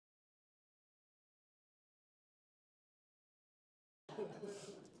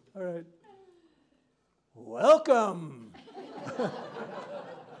All right. Welcome.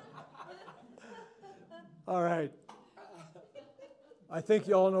 All right. I think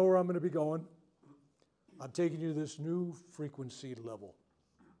you all know where I'm going to be going. I'm taking you to this new frequency level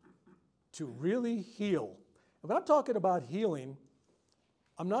to really heal. And when I'm talking about healing,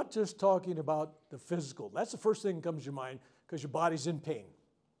 I'm not just talking about the physical. That's the first thing that comes to your mind because your body's in pain,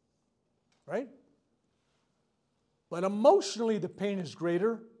 right? But emotionally, the pain is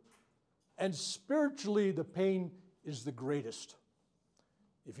greater, and spiritually, the pain is the greatest.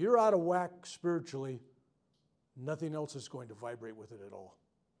 If you're out of whack spiritually, nothing else is going to vibrate with it at all.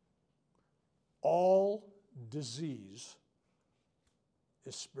 All disease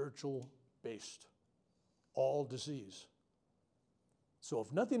is spiritual based. All disease. So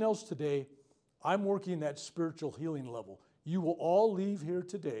if nothing else today, I'm working that spiritual healing level. You will all leave here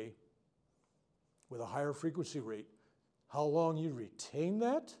today with a higher frequency rate. How long you retain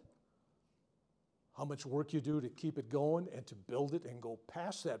that, how much work you do to keep it going and to build it and go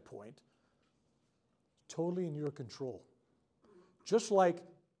past that point, totally in your control. Just like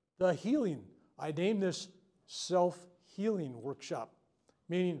the healing. I named this self-healing workshop,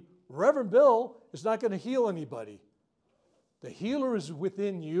 meaning Reverend Bill is not going to heal anybody. The healer is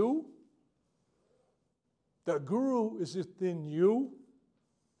within you. The guru is within you.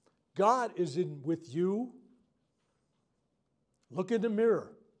 God is with you. Look in the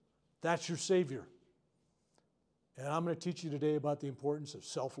mirror. That's your Savior. And I'm going to teach you today about the importance of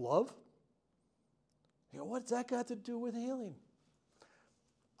self-love. You know, what's that got to do with healing?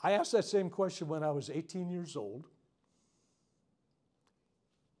 I asked that same question when I was 18 years old.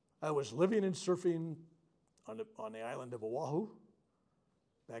 I was living and surfing on the island of Oahu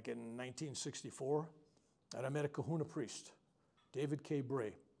back in 1964, and I met a Kahuna priest, David K.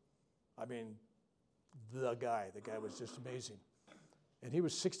 Bray. I mean, the guy was just amazing. And he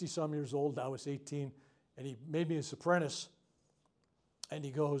was 60-some years old, I was 18, and he made me his apprentice. And he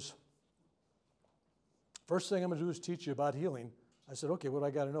goes, first thing I'm going to do is teach you about healing. I said, okay, what do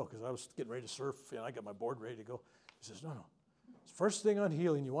I got to know? Because I was getting ready to surf, and I got my board ready to go. He says, no. First thing on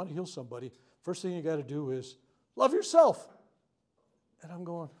healing, you want to heal somebody, first thing you got to do is love yourself. And I'm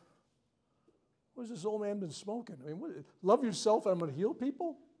going, what has this old man been smoking? I mean, love yourself and I'm going to heal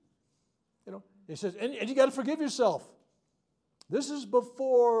people? You know, he says, and you got to forgive yourself. This is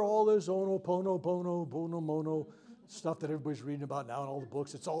before all this ono, pono, bono, bono, mono stuff that everybody's reading about now in all the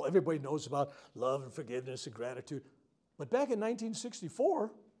books. It's all everybody knows about love and forgiveness and gratitude. But back in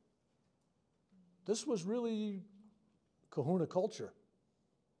 1964, this was really Kahuna culture.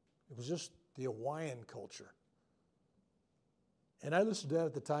 It was just the Hawaiian culture. And I listened to that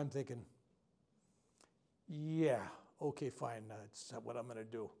at the time thinking, yeah, okay, fine, that's not what I'm going to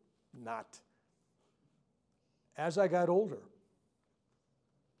do. Not. As I got older,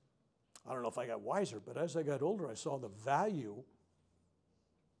 I don't know if I got wiser, but as I got older, I saw the value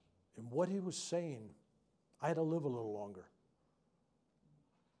in what he was saying. I had to live a little longer.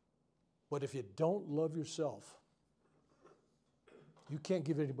 But if you don't love yourself, you can't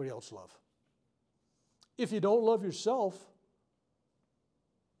give anybody else love. If you don't love yourself,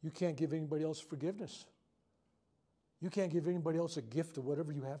 you can't give anybody else forgiveness. You can't give anybody else a gift of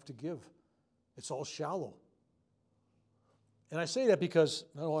whatever you have to give. It's all shallow. And I say that because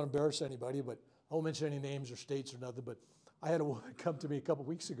I don't want to embarrass anybody, but I won't mention any names or states or nothing, but I had a woman come to me a couple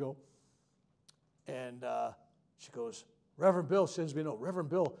weeks ago, and she goes, Reverend Bill, sends me a note, Reverend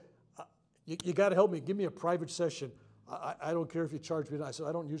Bill, you got to help me. Give me a private session. I don't care if you charge me. I said,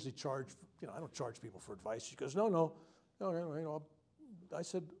 I don't usually charge, I don't charge people for advice. She goes, no. I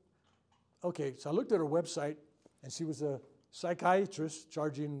said, okay. So I looked at her website, and she was a psychiatrist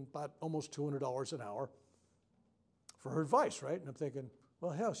charging about almost $200 an hour for her advice, right? And I'm thinking,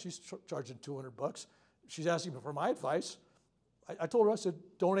 well, hell, she's charging $200. She's asking me for my advice. I told her, I said,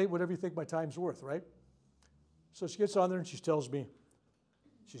 donate whatever you think my time's worth, right? So she gets on there and she tells me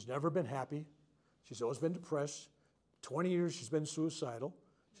she's never been happy. She's always been depressed. 20 years she's been suicidal.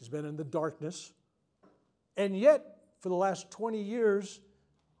 She's been in the darkness. And yet, for the last 20 years,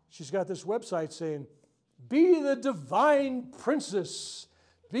 she's got this website saying, be the divine princess.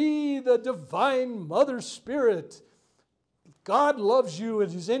 Be the divine mother spirit. God loves you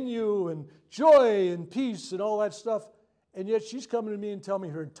and He's in you and joy and peace and all that stuff. And yet she's coming to me and telling me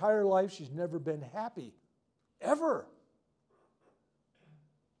her entire life she's never been happy. Ever.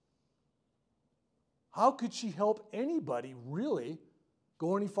 How could she help anybody really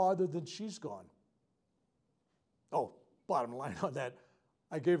go any farther than she's gone? Oh, bottom line on that,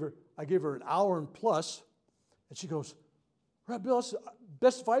 I gave her an hour and plus, and she goes, Rabbi Bill, that's the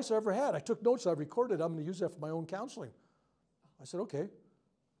best advice I ever had. I took notes, I recorded it, I'm going to use that for my own counseling. I said, okay.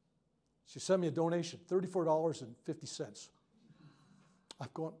 She sent me a donation, $34.50. I'm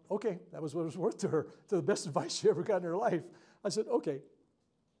going, okay, that was what it was worth to her, to the best advice she ever got in her life. I said, okay.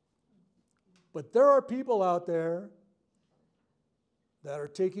 But there are people out there that are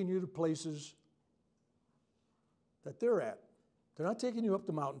taking you to places that they're at. They're not taking you up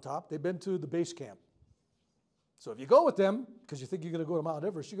the mountaintop. They've been to the base camp. So if you go with them, because you think you're going to go to Mount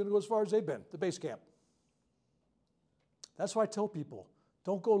Everest, you're going to go as far as they've been, the base camp. That's why I tell people,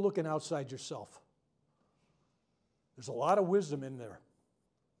 don't go looking outside yourself. There's a lot of wisdom in there.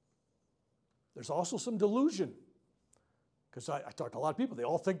 There's also some delusion. Because I talk to a lot of people. They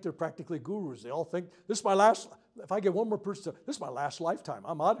all think they're practically gurus. They all think, this is my last, if I get one more person, this is my last lifetime.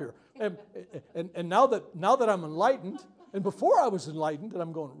 I'm out here. And now that I'm enlightened, and before I was enlightened, and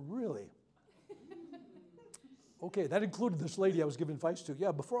I'm going, really? Okay, that included this lady I was giving advice to.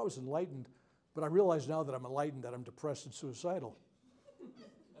 Yeah, before I was enlightened, but I realize now that I'm enlightened that I'm depressed and suicidal.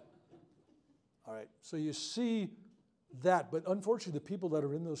 All right, so you see that, but unfortunately the people that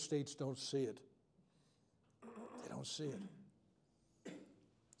are in those states don't see it. They don't see it.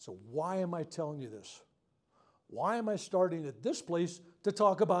 So why am I telling you this? Why am I starting at this place to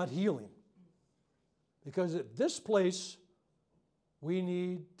talk about healing? Because at this place, we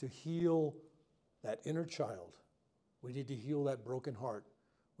need to heal that inner child. We need to heal that broken heart.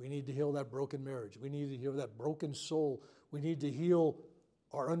 We need to heal that broken marriage. We need to heal that broken soul. We need to heal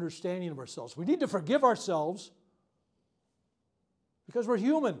our understanding of ourselves. We need to forgive ourselves because we're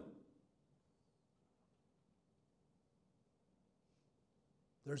human.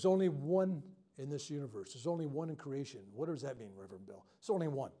 There's only one in this universe. There's only one in creation. What does that mean, Reverend Bill? There's only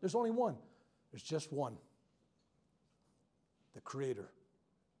one. There's only one. There's just one. The Creator.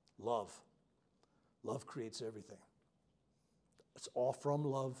 Love. Love creates everything. It's all from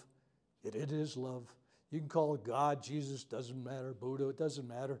love. It is love. You can call it God, Jesus, doesn't matter, Buddha, it doesn't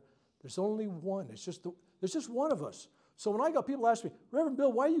matter. There's only one. There's just one of us. So when I got people ask me, Reverend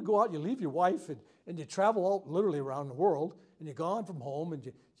Bill, why do you go out, you leave your wife, and you travel all literally around the world, and you're gone from home,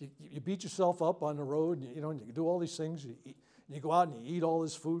 and you beat yourself up on the road, and you do all these things, and you go out and you eat all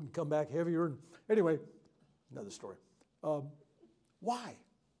this food and come back heavier. And anyway, another story. Why?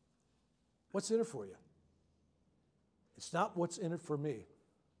 What's in it for you? It's not what's in it for me.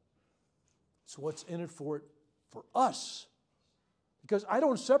 It's what's in it for us. Because I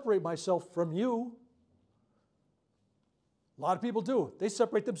don't separate myself from you. A lot of people do. They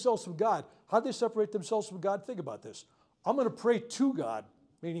separate themselves from God. How do they separate themselves from God? Think about this. I'm going to pray to God,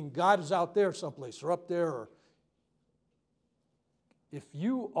 meaning God is out there someplace or up there. Or if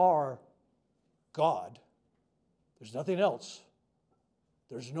you are God, there's nothing else.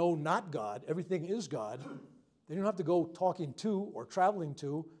 There's no not God. Everything is God. Then you don't have to go talking to or traveling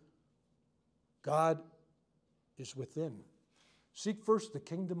to. God is within. Seek first the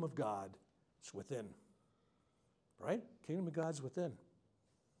kingdom of God. It's within. Right? Kingdom of God's within.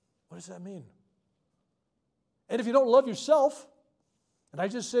 What does that mean? And if you don't love yourself, and I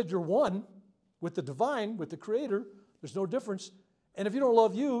just said you're one with the divine, with the Creator, there's no difference. And if you don't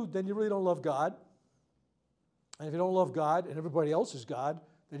love you, then you really don't love God. And if you don't love God and everybody else is God,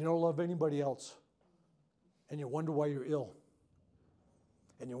 then you don't love anybody else. And you wonder why you're ill.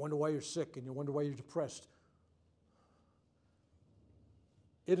 And you wonder why you're sick, and you wonder why you're depressed.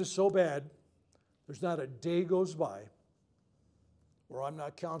 It is so bad, there's not a day goes by where I'm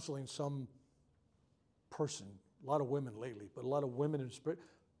not counseling some person, a lot of women lately, but a lot of women in spirit.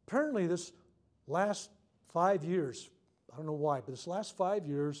 Apparently this last 5 years, I don't know why, but this last 5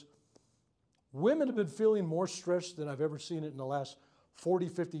 years, women have been feeling more stressed than I've ever seen it in the last 40,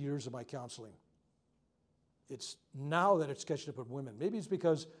 50 years of my counseling. It's now that it's catching up with women. Maybe it's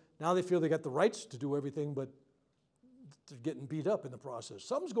because now they feel they got the rights to do everything, but they're getting beat up in the process.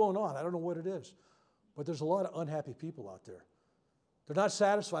 Something's going on. I don't know what it is. But there's a lot of unhappy people out there. They're not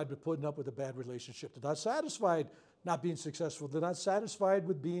satisfied with putting up with a bad relationship. They're not satisfied not being successful. They're not satisfied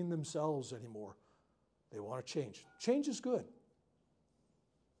with being themselves anymore. They want to change. Change is good.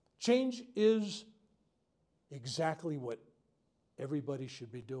 Change is exactly what everybody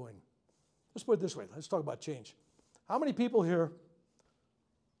should be doing. Let's put it this way. Let's talk about change. How many people here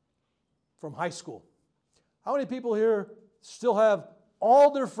from high school? How many people here still have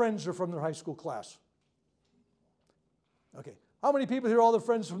all their friends are from their high school class? Okay. How many people here all their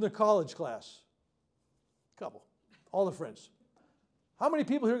friends from their college class? A couple. All the friends. How many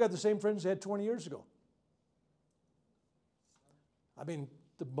people here got the same friends they had 20 years ago? I mean,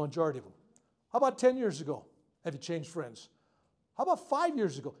 the majority of them. How about 10 years ago? Have you changed friends? How about 5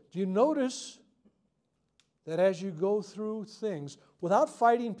 years ago? Do you notice that as you go through things, without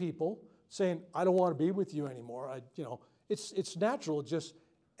fighting people, saying, I don't want to be with you anymore, It's natural. Just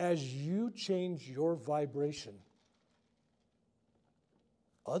as you change your vibration,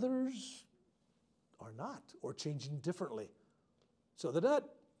 others are not, or changing differently. So they're not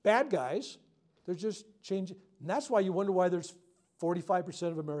bad guys. They're just changing. And that's why you wonder why there's 45%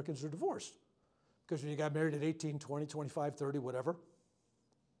 of Americans are divorced. Because when you got married at 18, 20, 25, 30, whatever,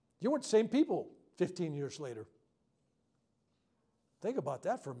 you weren't the same people 15 years later. Think about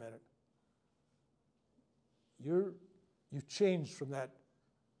that for a minute. You've changed from that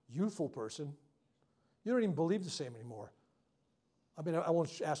youthful person. You don't even believe the same anymore. I mean, I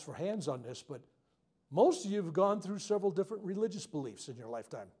won't ask for hands on this, but most of you have gone through several different religious beliefs in your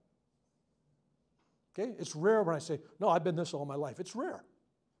lifetime. Okay? It's rare when I say, no, I've been this all my life. It's rare.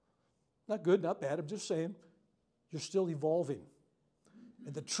 Not good, not bad. I'm just saying you're still evolving.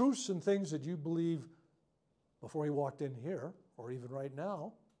 And the truths and things that you believe before you walked in here, or even right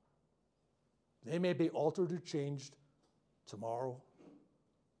now, they may be altered or changed tomorrow,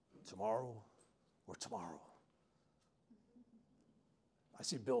 or tomorrow. I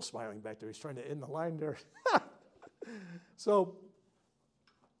see Bill smiling back there. He's trying to end the line there. So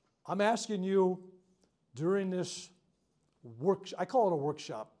I'm asking you during this I call it a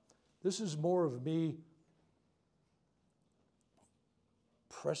workshop. This is more of me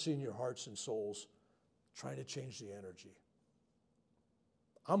pressing your hearts and souls, trying to change the energy.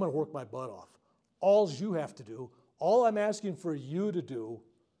 I'm going to work my butt off. All you have to do, all I'm asking for you to do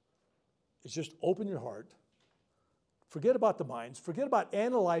is just open your heart. Forget about the minds. Forget about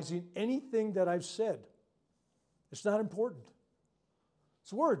analyzing anything that I've said. It's not important.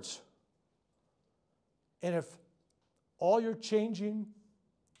 It's words. And if all your changing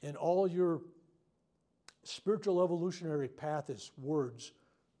and all your spiritual evolutionary path is words,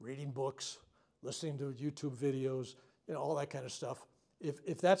 reading books, listening to YouTube videos, all that kind of stuff,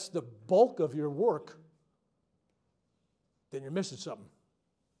 if that's the bulk of your work, then you're missing something.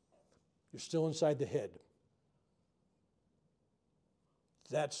 You're still inside the head.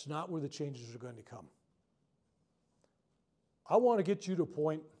 That's not where the changes are going to come. I want to get you to a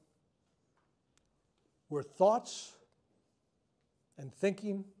point where thoughts and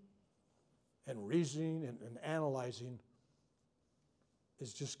thinking and reasoning and analyzing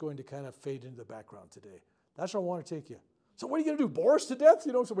is just going to kind of fade into the background today. That's where I want to take you. So what are you going to do, bore us to death?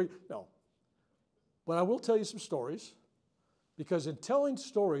 No. But I will tell you some stories, because in telling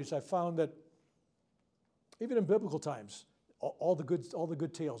stories, I found that even in biblical times, all the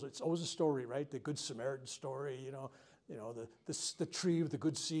good tales, it's always a story, right? The Good Samaritan story, the tree with the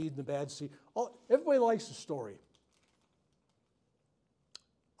good seed and the bad seed. Everybody likes a story.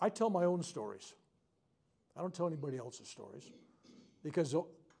 I tell my own stories. I don't tell anybody else's stories, because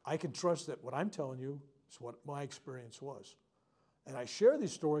I can trust that what I'm telling you is what my experience was. And I share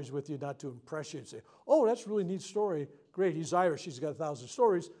these stories with you not to impress you and say, oh, that's a really neat story. Great, he's Irish, he's got 1,000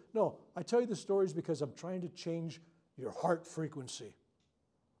 stories. No, I tell you the stories because I'm trying to change your heart frequency.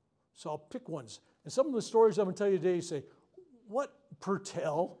 So I'll pick ones. And some of the stories I'm going to tell you today, you say, what per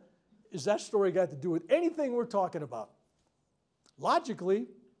tell is that story got to do with anything we're talking about? Logically,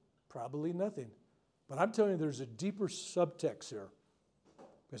 probably nothing. But I'm telling you there's a deeper subtext here,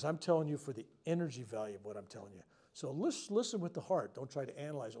 because I'm telling you for the energy value of what I'm telling you. So listen with the heart. Don't try to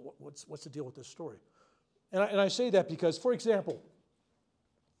analyze it. What's the deal with this story? And I say that because, for example,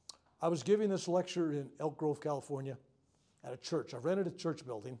 I was giving this lecture in Elk Grove, California, at a church. I rented a church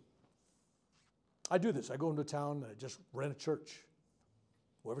building. I do this. I go into town and I just rent a church.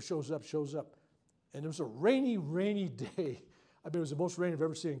 Whoever shows up, shows up. And it was a rainy, rainy day. I mean, it was the most rain I've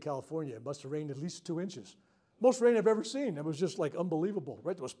ever seen in California. It must have rained at least 2 inches. Most rain I've ever seen. It was just like unbelievable,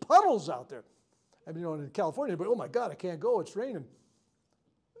 right? There was puddles out there. I mean, in California, but oh my God, I can't go. It's raining.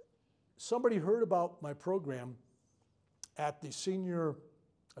 Somebody heard about my program at the senior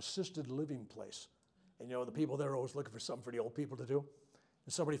assisted living place. And the people there are always looking for something for the old people to do.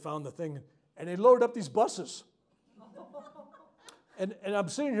 And somebody found the thing, and they loaded up these buses. and I'm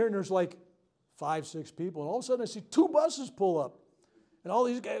sitting here, and there's like 5, 6 people, and all of a sudden I see 2 buses pull up. And all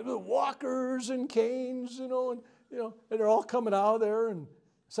these guys with walkers and canes, and they're all coming out of there, and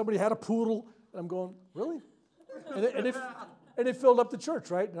somebody had a poodle. And I'm going, really? And it filled up the church,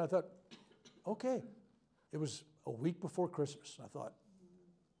 right? And I thought, okay. It was a week before Christmas. I thought,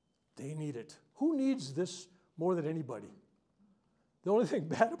 they need it. Who needs this more than anybody? The only thing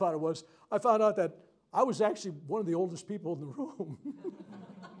bad about it was I found out that I was actually one of the oldest people in the room.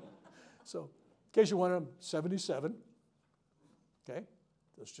 So, in case you wonder, I'm 77. Okay?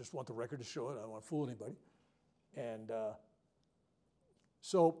 Just want the record to show it. I don't want to fool anybody. And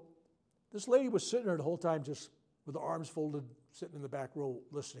so this lady was sitting there the whole time just with her arms folded, sitting in the back row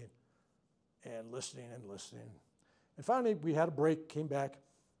listening and listening and listening. And finally, we had a break, came back.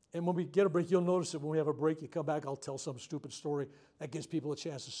 And when we get a break, you'll notice that when we have a break, you come back, I'll tell some stupid story that gives people a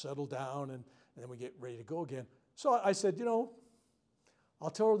chance to settle down, and then we get ready to go again. So I said, you know, I'll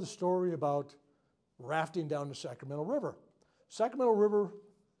tell her the story about rafting down the Sacramento River. Sacramento River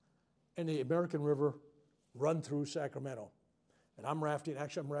and the American River run through Sacramento. And I'm rafting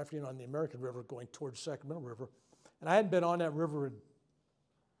on the American River going towards Sacramento River. And I hadn't been on that river in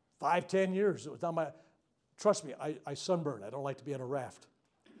 5, 10 years. It was on my, trust me, I sunburn. I don't like to be on a raft.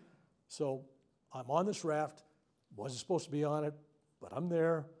 So I'm on this raft, wasn't supposed to be on it, but I'm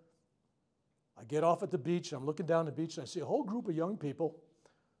there. I get off at the beach, I'm looking down the beach, and I see a whole group of young people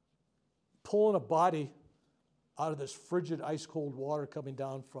pulling a body out of this frigid, ice-cold water coming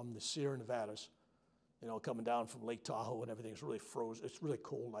down from the Sierra Nevadas, you know, coming down from Lake Tahoe, and everything's really frozen. It's really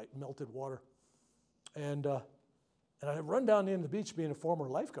cold, like melted water. And I run down the end of the beach, being a former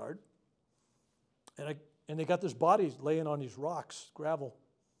lifeguard, and they got this body laying on these rocks, gravel.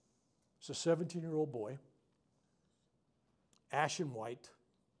 It's a 17-year-old boy, ashen white,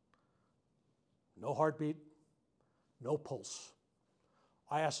 no heartbeat, no pulse.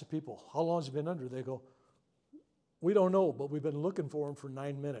 I asked the people, how long has he been under? They go, we don't know, but we've been looking for him for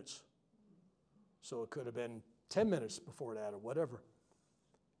 9 minutes. So it could have been 10 minutes before that or whatever.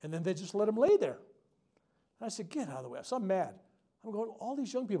 And then they just let him lay there. And I said, get out of the way. So I'm mad. I'm going, all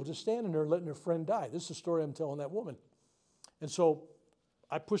these young people just standing there letting their friend die. This is the story I'm telling that woman. And so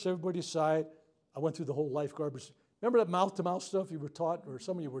I pushed everybody aside. I went through the whole lifeguard. Remember that mouth-to-mouth stuff you were taught, or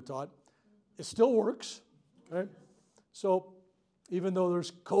some of you were taught? It still works, right? So even though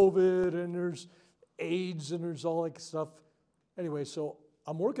there's COVID and there's AIDS and there's all that stuff. Anyway, so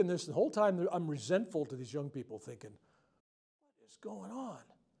I'm working this. The whole time I'm resentful to these young people thinking, what is going on?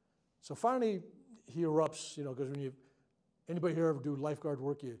 So finally he erupts, you know, because when anybody here ever do lifeguard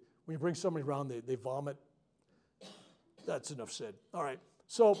work, when you bring somebody around, they vomit. That's enough said. All right.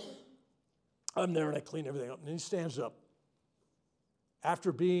 So I'm there and I clean everything up. And then he stands up.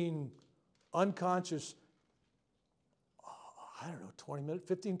 After being unconscious, I don't know, 20 minutes,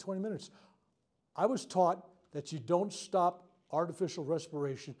 15, 20 minutes. I was taught that you don't stop artificial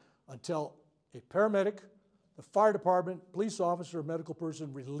respiration until a paramedic, the fire department, police officer, or medical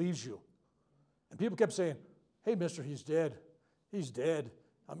person relieves you. And people kept saying, hey, mister, he's dead. He's dead.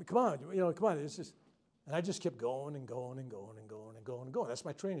 I mean, come on, you know, come on. It's just, and I just kept going and going and going and going and going and going. That's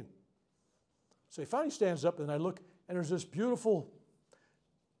my training. So he finally stands up, and I look, and there's this beautiful,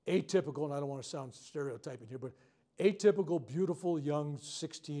 atypical, and I don't want to sound stereotyping here, but atypical, beautiful, young,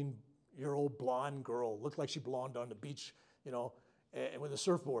 16-year-old blonde girl. Looked like she belonged on the beach, you know, and with a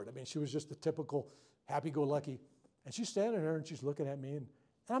surfboard. I mean, she was just the typical happy-go-lucky. And she's standing there, and she's looking at me, and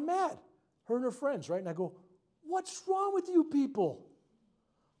I'm mad. Her and her friends, right? And I go, what's wrong with you people?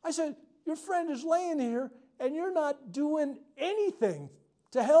 I said, your friend is laying here, and you're not doing anything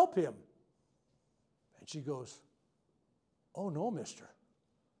to help him. And she goes, oh, no, mister.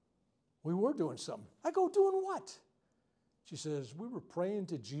 We were doing something. I go, doing what? She says, we were praying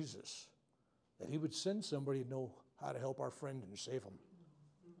to Jesus that he would send somebody to know how to help our friend and save him.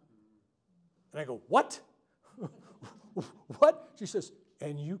 And I go, what? What? She says,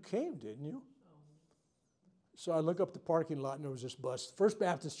 and you came, didn't you? So I look up the parking lot, and there was this bus. First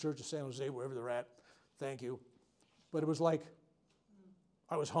Baptist Church of San Jose, wherever they're at. Thank you. But it was like,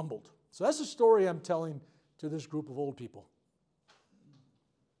 I was humbled. So that's the story I'm telling to this group of old people.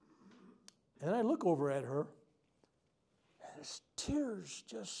 And I look over at her, and there's tears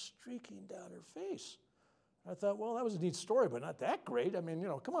just streaking down her face. I thought, well, that was a neat story, but not that great. I mean, you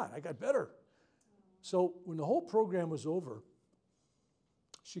know, come on, I got better. So when the whole program was over,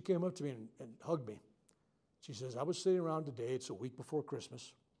 she came up to me and hugged me. She says, I was sitting around today, it's a week before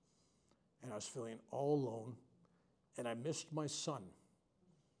Christmas, and I was feeling all alone, and I missed my son,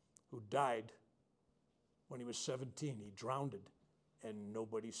 who died when he was 17. He drowned, and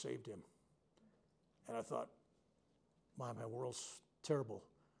nobody saved him. And I thought, Mom, my world's terrible,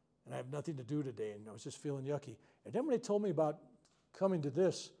 and I have nothing to do today, and I was just feeling yucky. And then when they told me about coming to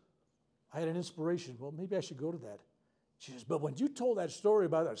this, I had an inspiration. Well, maybe I should go to that. She says, but when you told that story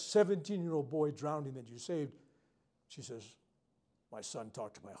about a 17-year-old boy drowning that you saved, she says, my son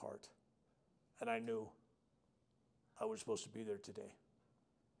talked to my heart, and I knew I was supposed to be there today.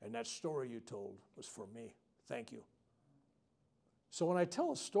 And that story you told was for me. Thank you. So when I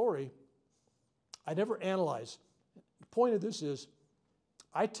tell a story, I never analyze. The point of this is,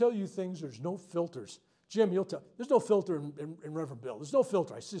 I tell you things, there's no filters. Jim, you'll tell. There's no filter in Reverend Bill. There's no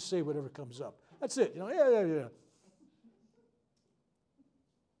filter. I just say whatever comes up. That's it. You know, yeah.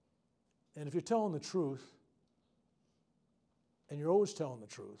 And if you're telling the truth, and you're always telling the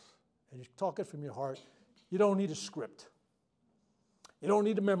truth, and you're talking from your heart, You don't need a script. You don't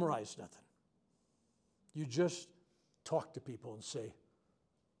need to memorize nothing. You just talk to people and say,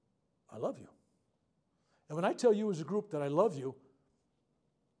 I love you. And when I tell you as a group that I love you,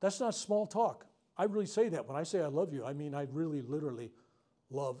 that's not small talk. I really say that. When I say I love you, I mean I really, literally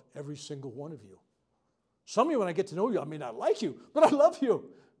love every single one of you. Some of you, when I get to know you, I mean I like you, but I love you,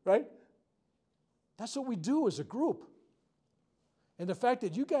 right? That's what we do as a group. And the fact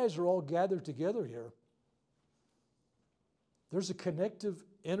that you guys are all gathered together here, there's a connective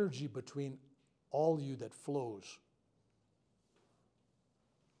energy between all of you that flows.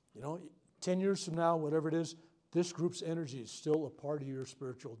 You know, 10 years from now, whatever it is, this group's energy is still a part of your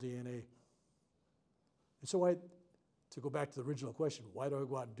spiritual DNA. And so to go back to the original question, why do I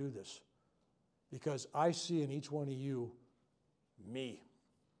go out and do this? Because I see in each one of you me.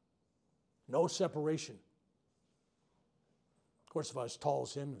 No separation. Of course, if I was tall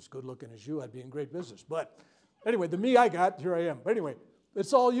as him, as good looking as you, I'd be in great business. But anyway, the me I got, here I am. But anyway,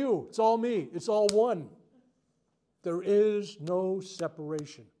 it's all you. It's all me. It's all one. There is no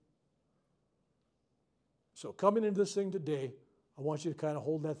separation. So coming into this thing today, I want you to kind of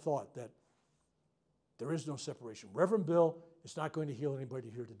hold that thought that there is no separation. Reverend Bill is not going to heal anybody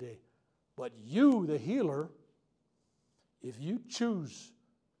here today. But you, the healer, if you choose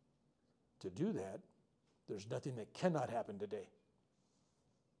to do that, there's nothing that cannot happen today.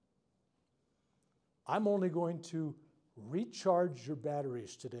 I'm only going to recharge your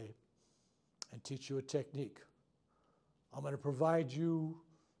batteries today and teach you a technique. I'm going to provide you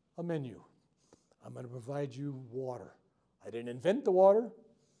a menu. I'm going to provide you water. I didn't invent the water,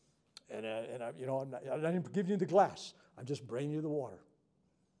 and I'm not giving you the glass. I'm just bringing you the water.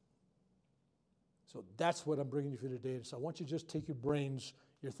 So that's what I'm bringing you for today. So I want you to just take your brains,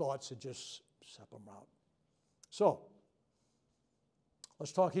 your thoughts, and just sep them out. So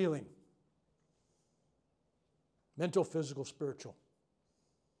let's talk healing. Mental, physical, spiritual.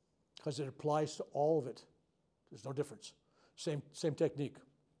 Because it applies to all of it. There's no difference. Same technique.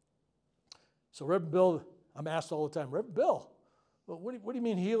 So Reverend Bill, I'm asked all the time, Reverend Bill, what do you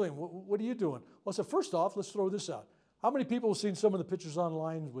mean healing? What are you doing? Well, so first off, let's throw this out. How many people have seen some of the pictures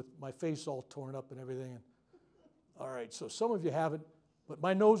online with my face all torn up and everything? All right, so some of you haven't, but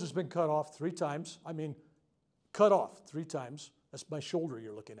my nose has been cut off 3 times. I mean, cut off 3 times. That's my shoulder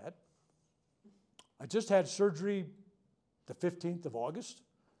you're looking at. I just had surgery the 15th of August,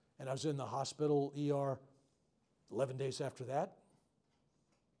 and I was in the hospital ER 11 days after that.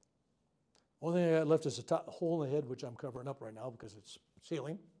 Only thing I got left is a hole in the head, which I'm covering up right now because it's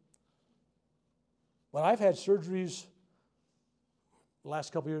healing. But I've had surgeries, the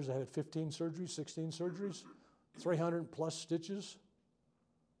last couple of years I had 15 surgeries, 16 surgeries, 300 plus stitches.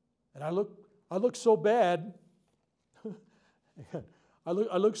 And I look so bad. I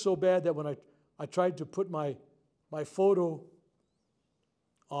look so bad that when I tried to put my photo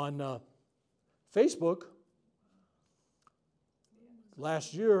on Facebook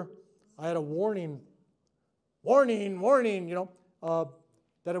last year, I had a warning, that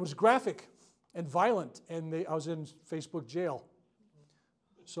it was graphic and violent, and I was in Facebook jail.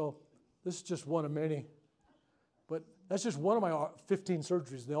 So this is just one of many. But that's just one of my 15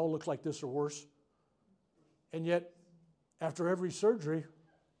 surgeries. They all look like this or worse. And yet, after every surgery,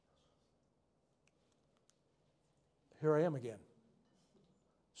 here I am again.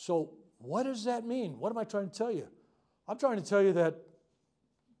 So what does that mean? What am I trying to tell you? I'm trying to tell you that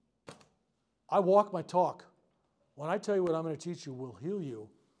I walk my talk. When I tell you what I'm going to teach you will heal you,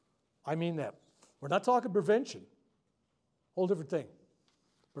 I mean that. We're not talking prevention. Whole different thing.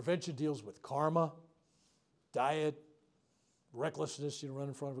 Prevention deals with karma, diet, recklessness, run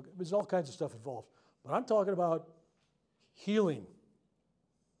in front of it. There's all kinds of stuff involved. But I'm talking about healing.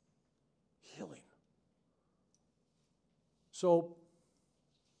 Healing. So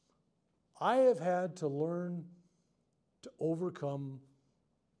I have had to learn to overcome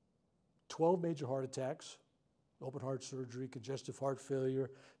 12 major heart attacks, open heart surgery, congestive heart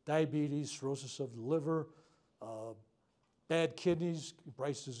failure, diabetes, cirrhosis of the liver, bad kidneys,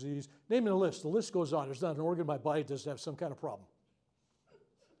 Bright's disease, name it a list. The list goes on. There's not an organ in my body that doesn't have some kind of problem.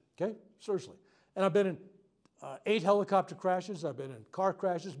 Okay? Seriously. And I've been in 8 helicopter crashes. I've been in car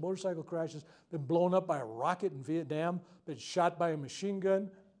crashes, motorcycle crashes, been blown up by a rocket in Vietnam, been shot by a machine gun,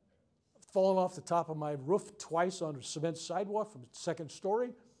 fallen off the top of my roof twice on a cement sidewalk from the 2nd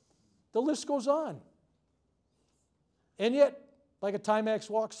story. The list goes on. And yet, like a Timex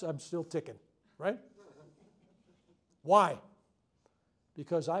walks, I'm still ticking, right? Why?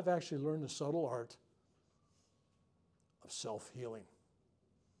 Because I've actually learned the subtle art of self-healing.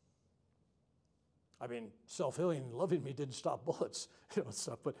 I mean, self-healing and loving me didn't stop bullets,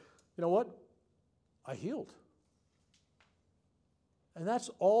 stuff. But you know what? I healed. And that's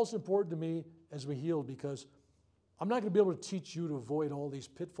all that's important to me as we heal, because I'm not going to be able to teach you to avoid all these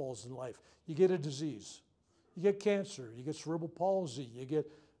pitfalls in life. You get a disease. You get cancer. You get cerebral palsy. You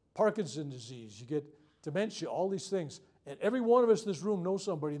get Parkinson's disease. You get dementia, all these things. And every one of us in this room knows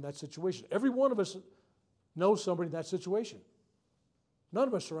somebody in that situation. Every one of us knows somebody in that situation. None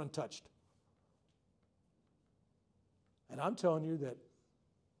of us are untouched. And I'm telling you that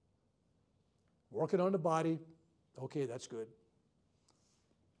working on the body, okay, that's good.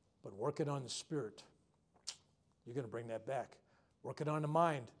 But working on the spirit, you're going to bring that back. Working on the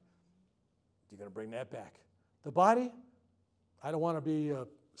mind, you're going to bring that back. The body, I don't want to be a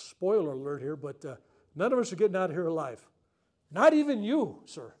spoiler alert here, but none of us are getting out of here alive. Not even you,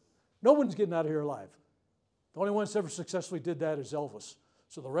 sir. No one's getting out of here alive. The only one that's ever successfully did that is Elvis.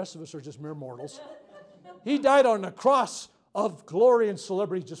 So the rest of us are just mere mortals. He died on the cross of glory and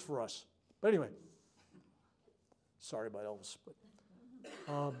celebrity just for us. But anyway, sorry about Elvis. But,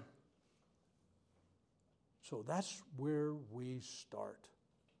 so that's where we start.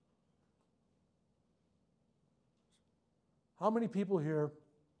 How many people here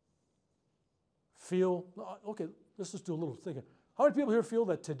feel, okay, let's just do a little thinking. How many people here feel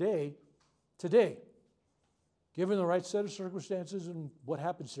that today, given the right set of circumstances and what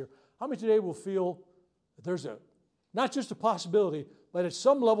happens here, how many today will feel that there's not just a possibility, but at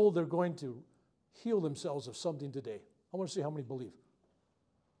some level they're going to heal themselves of something today? I want to see how many believe.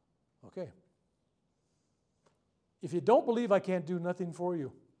 Okay. If you don't believe, I can't do nothing for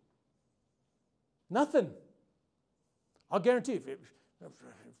you. Nothing. I'll guarantee if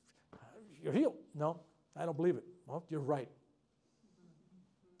you're healed. No, I don't believe it. Well, you're right.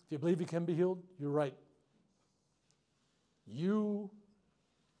 If you believe you can be healed, you're right. You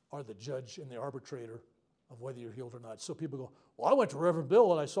are the judge and the arbitrator of whether you're healed or not. So people go, well, I went to Reverend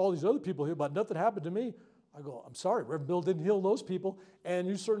Bill and I saw these other people here, but nothing happened to me. I go, I'm sorry, Reverend Bill didn't heal those people, and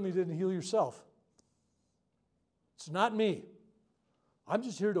you certainly didn't heal yourself. It's not me. I'm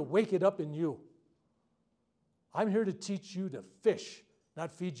just here to wake it up in you. I'm here to teach you to fish,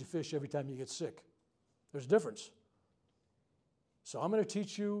 not feed you fish every time you get sick. There's a difference. So I'm going to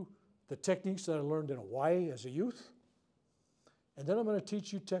teach you the techniques that I learned in Hawaii as a youth. And then I'm going to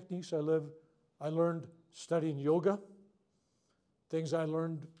teach you techniques I learned studying yoga, things I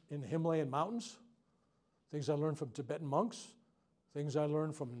learned in the Himalayan mountains, things I learned from Tibetan monks, things I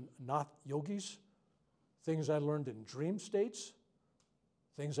learned from Nath yogis, things I learned in dream states,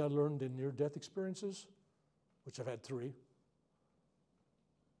 things I learned in near-death experiences, which I've had 3.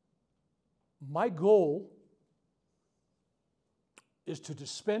 My goal is to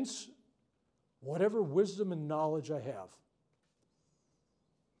dispense whatever wisdom and knowledge I have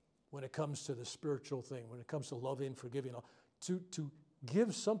when it comes to the spiritual thing, when it comes to loving, forgiving, to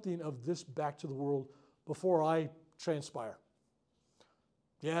give something of this back to the world before I transpire.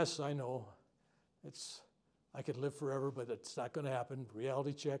 Yes, I know. I could live forever, but it's not going to happen.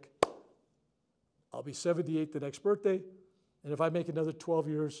 Reality check. I'll be 78 the next birthday, and if I make another 12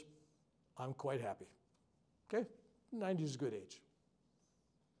 years, I'm quite happy. Okay? 90 is a good age.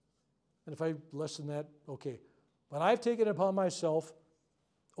 And if I less than that, okay. But I've taken it upon myself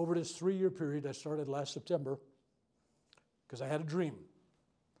over this 3-year period I started last September, because I had a dream.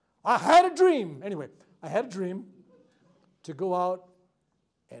 I had a dream! Anyway, I had a dream to go out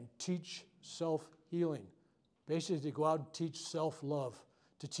and teach self-healing. Basically, to go out and teach self-love,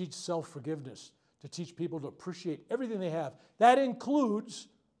 to teach self-forgiveness, to teach people to appreciate everything they have. That includes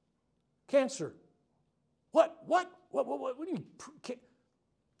cancer. What do you mean?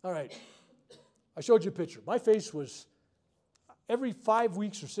 All right. I showed you a picture. My face was, every 5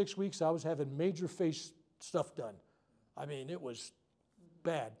 weeks or 6 weeks, I was having major face stuff done. I mean, it was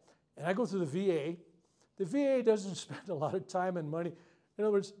bad. And I go through the VA. The VA doesn't spend a lot of time and money. In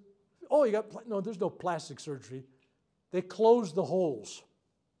other words, oh, no, there's no plastic surgery. They close the holes.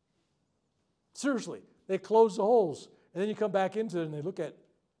 Seriously, they close the holes. And then you come back into it and they look at,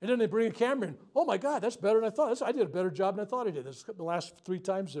 and then they bring a camera in. Oh my God, that's better than I thought. I did a better job than I thought I did. This the last 3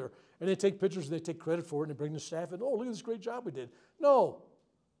 times there. And they take pictures and they take credit for it and they bring the staff in. Oh, look at this great job we did. No.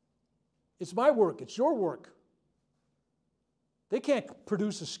 It's my work. It's your work. They can't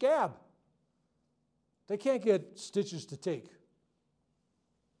produce a scab. They can't get stitches to take.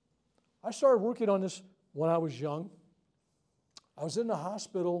 I started working on this when I was young. I was in the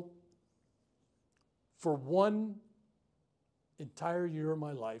hospital for 1 entire year of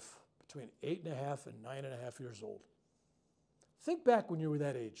my life, between 8.5 and 9.5 years old. Think back when you were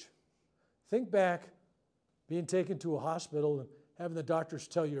that age. Think back being taken to a hospital and having the doctors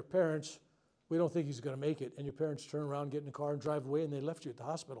tell your parents, we don't think he's going to make it, and your parents turn around, get in the car, and drive away, and they left you at the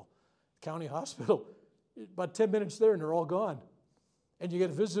hospital. county hospital. About 10 minutes there and they're all gone. And you get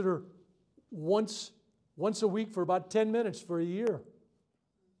a visitor once a week for about 10 minutes for a year.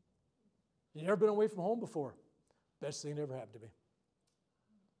 You've never been away from home before. Best thing that ever happened to me.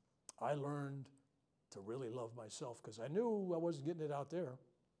 I learned to really love myself because I knew I wasn't getting it out there.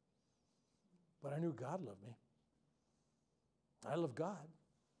 But I knew God loved me. I love God.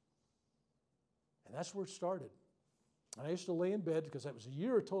 And that's where it started. And I used to lay in bed because that was a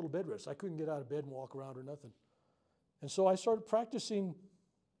year of total bed rest. I couldn't get out of bed and walk around or nothing. And so I started practicing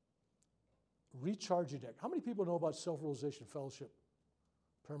recharging. How many people know about Self-Realization Fellowship?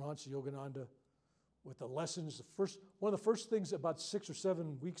 Paramahansa Yogananda, with the lessons. One of the first things about 6 or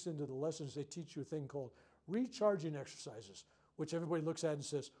 7 weeks into the lessons, they teach you a thing called recharging exercises, which everybody looks at and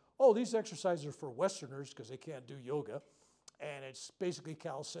says, oh, these exercises are for Westerners because they can't do yoga. And it's basically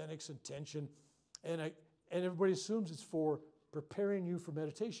calisthenics and tension. And everybody assumes it's for preparing you for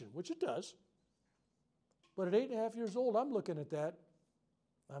meditation, which it does. But at 8.5 years old, I'm looking at that.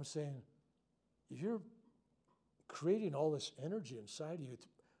 I'm saying, if you're creating all this energy inside of you,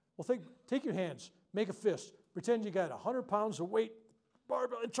 well, take your hands, make a fist, pretend you got 100 pounds of weight,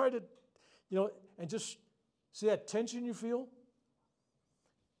 barbell, and try to, and just see that tension you feel.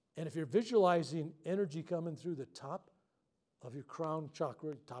 And if you're visualizing energy coming through the top of your crown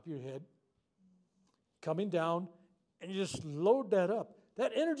chakra, top of your head, coming down, and you just load that up.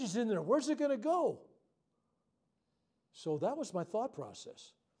 That energy's in there. Where's it going to go? So that was my thought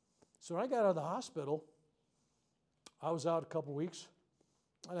process. So when I got out of the hospital, I was out a couple weeks.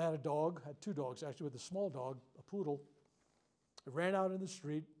 I had a dog. I had 2 dogs, actually, with a small dog, a poodle. It ran out in the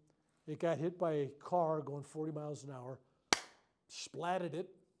street. It got hit by a car going 40 miles an hour. Splatted it.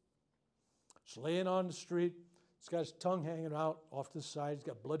 It's laying on the street. It's got his tongue hanging out off to the side. It's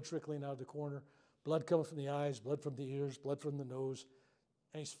got blood trickling out of the corner. Blood coming from the eyes, blood from the ears, blood from the nose.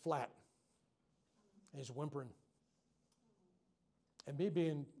 And he's flat. And he's whimpering. And me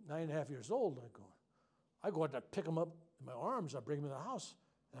being 9.5 years old, I go out to pick him up in my arms. I bring him in the house.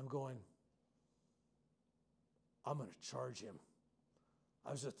 And I'm going, I'm going to charge him.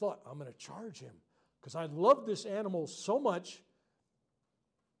 I was a thought, I'm going to charge him. Because I love this animal so much,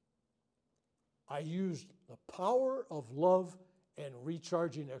 I used the power of love and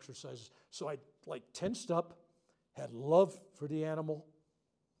recharging exercises. So I tensed up, had love for the animal,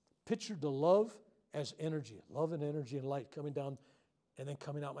 pictured the love as energy, love and energy and light coming down and then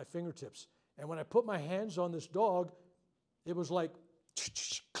coming out my fingertips. And when I put my hands on this dog, it was like,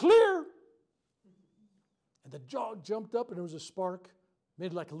 clear! And the dog jumped up and there was a spark,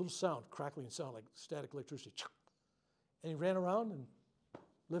 made like a little sound, crackling sound, like static electricity. And he ran around and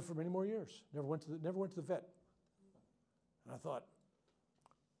lived for many more years. Never went to the vet. And I thought,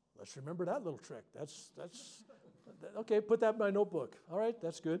 let's remember that little trick. That's okay, put that in my notebook. All right,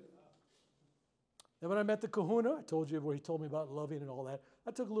 that's good. Then when I met the kahuna, I told you where he told me about loving and all that.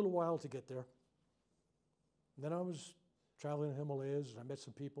 That took a little while to get there. And then I was traveling in the Himalayas, and I met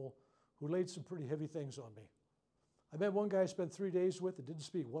some people who laid some pretty heavy things on me. I met one guy I spent 3 days with that didn't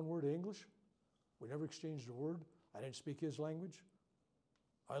speak one word of English. We never exchanged a word. I didn't speak his language.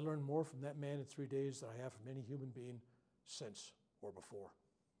 I learned more from that man in 3 days than I have from any human being since or before.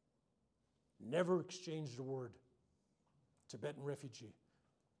 Never exchanged a word. Tibetan refugee.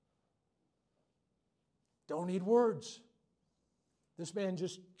 Don't need words. This man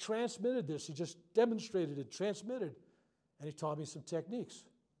just transmitted this. He just demonstrated it, transmitted, and he taught me some techniques.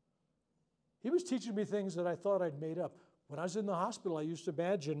 He was teaching me things that I thought I'd made up. When I was in the hospital, I used to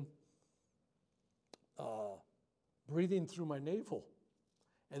imagine breathing through my navel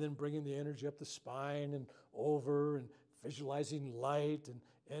and then bringing the energy up the spine and over and visualizing light and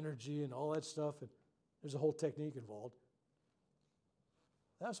energy and all that stuff. And there's a whole technique involved.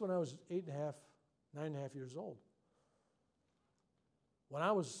 That's when I was 9.5 years old. When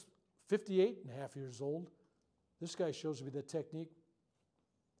I was 58.5 years old, this guy shows me the technique.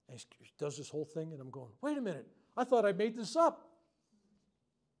 And he does this whole thing, and I'm going, wait a minute, I thought I made this up.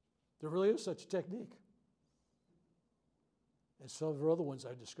 There really is such a technique. And some of the other ones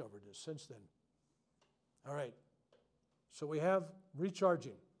I discovered since then. All right, so we have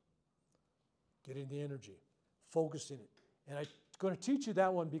recharging, getting the energy, focusing it. And I'm going to teach you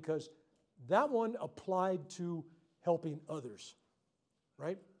that one because that one applied to helping others,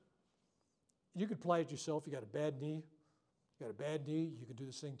 right? You could apply it yourself. You got a bad knee. You got a bad knee, you can do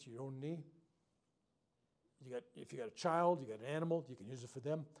this thing to your own knee. If you got a child, you got an animal, you can use it for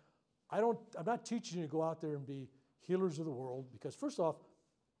them. I'm not teaching you to go out there and be healers of the world because first off,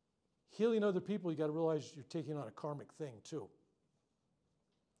 healing other people, you got to realize you're taking on a karmic thing too.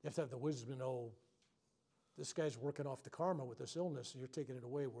 You have to have the wisdom to know this guy's working off the karma with this illness, and you're taking it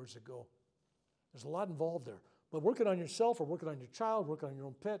away. Where's it go? There's a lot involved there. But working on yourself or working on your child, working on your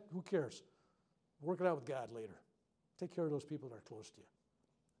own pet, who cares? Work it out with God later. Take care of those people that are close to you.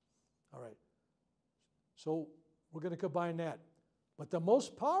 All right. So we're going to combine that. But the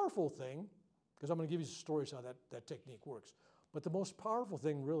most powerful thing, because I'm going to give you some stories how that technique works, but the most powerful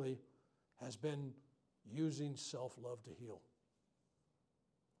thing really has been using self-love to heal.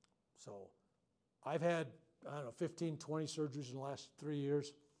 So I've had, I don't know, 15, 20 surgeries in the last 3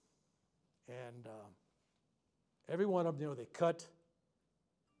 years. And every one of them, they cut,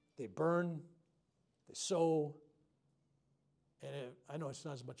 they burn, they sew. And I know it's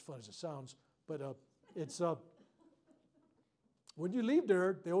not as much fun as it sounds, but it's when you leave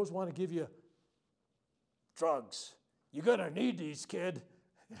there, they always want to give you drugs. You're going to need these, kid.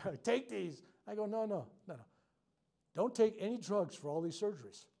 Take these. I go, no. Don't take any drugs for all these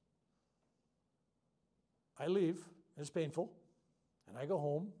surgeries. I leave, it's painful, and I go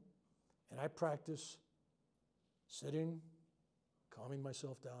home, and I practice sitting, calming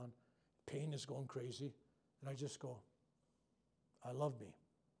myself down. Pain is going crazy, and I just go, I love me.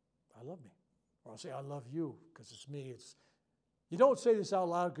 I love me. Or I'll say, I love you, because it's me. You don't say this out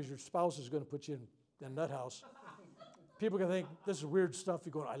loud because your spouse is going to put you in a nut house. People are going to think, this is weird stuff.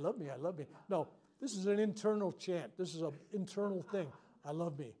 You're going, I love me, I love me. No, this is an internal chant. This is an internal thing. I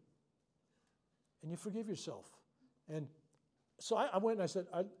love me. And you forgive yourself. And so I went and I said,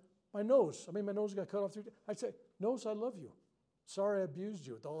 my nose got cut off. I said, nose, I love you. Sorry I abused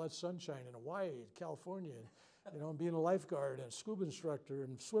you with all that sunshine in Hawaii and California, and being a lifeguard and a scuba instructor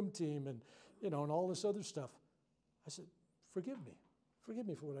and swim team and and all this other stuff. I said, forgive me. Forgive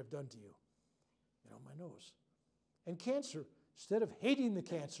me for what I've done to you. My nose. And cancer, instead of hating the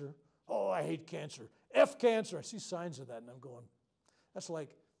cancer, oh, I hate cancer. F cancer. I see signs of that and I'm going, that's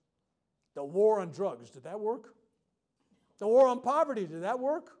like the war on drugs. Did that work? The war on poverty, did that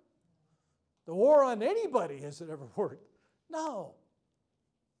work? The war on anybody, has it ever worked? No.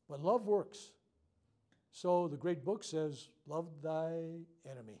 But love works. So the great book says, love thy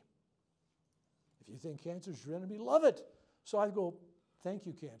enemy. If you think cancer is your enemy, love it. So I go, thank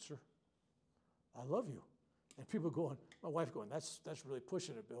you, cancer. I love you. And people going, my wife going, that's really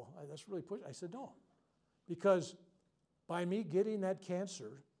pushing it, Bill. That's really pushing. I said, no. Because by me getting that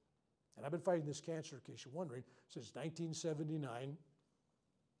cancer, and I've been fighting this cancer, in case you're wondering, since 1979,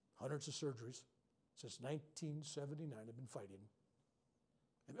 hundreds of surgeries. Since 1979, I've been fighting.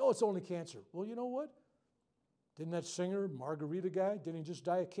 And, it's only cancer. Well, you know what? Didn't that singer, Margarita guy, didn't he just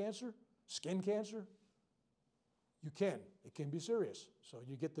die of cancer? Skin cancer? You can. It can be serious. So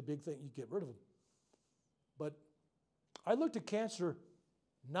you get the big thing, you get rid of them. But I looked at cancer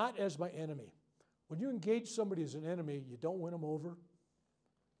not as my enemy. When you engage somebody as an enemy, you don't win them over.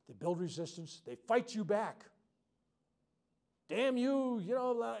 They build resistance. They fight you back. Damn you,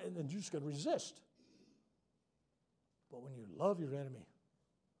 and then you're just going to resist. But when you love your enemy,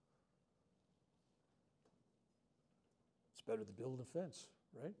 it's better to build a fence,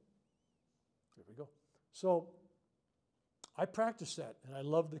 right? There we go. So I practiced that, and I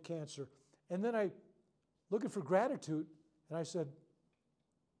loved the cancer. And then I, looking for gratitude, and I said,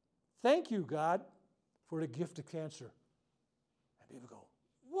 thank you, God, for the gift of cancer. And people go,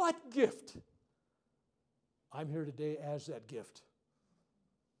 what gift? I'm here today as that gift.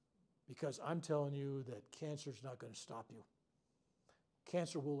 Because I'm telling you that cancer's not going to stop you.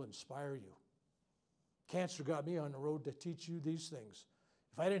 Cancer will inspire you. Cancer got me on the road to teach you these things.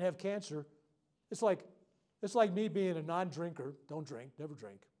 If I didn't have cancer, it's like me being a non-drinker. Don't drink, never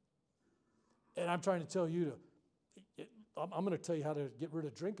drink. And I'm trying to tell you I'm going to tell you how to get rid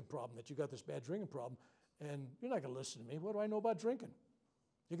of drinking problem, that you got this bad drinking problem, and you're not going to listen to me. What do I know about drinking?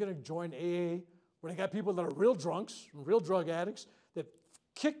 You're going to join AA, where they got people that are real drunks, real drug addicts, that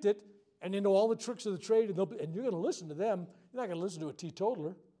kicked it, and they know all the tricks of the trade, and you're going to listen to them. You're not going to listen to a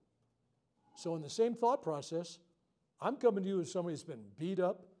teetotaler. So in the same thought process, I'm coming to you as somebody that's been beat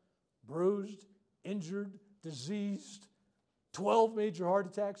up, bruised, injured, diseased, 12 major heart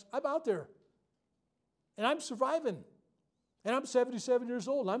attacks. I'm out there. And I'm surviving. And I'm 77 years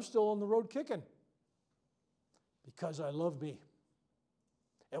old, and I'm still on the road kicking. Because I love me.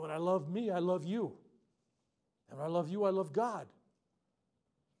 And when I love me, I love you. And when I love you, I love God.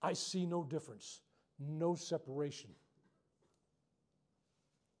 I see no difference, no separation.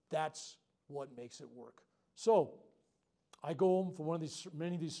 That's what makes it work. So I go home from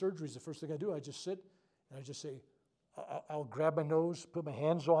many of these surgeries. The first thing I do, I just sit and I just say, I'll grab my nose, put my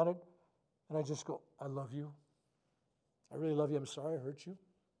hands on it, and I just go, I love you. I really love you. I'm sorry I hurt you.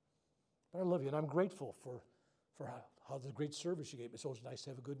 But I love you, and I'm grateful for how the great service you gave me. It's always nice to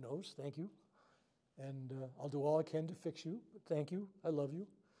have a good nose. Thank you. And I'll do all I can to fix you. But thank you. I love you.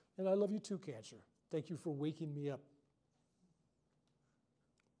 And I love you too, cancer. Thank you for waking me up.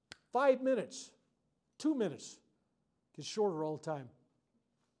 5 minutes, 2 minutes, gets shorter all the time.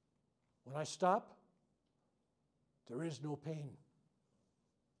 When I stop, there is no pain.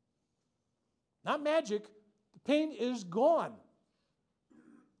 Not magic. The pain is gone.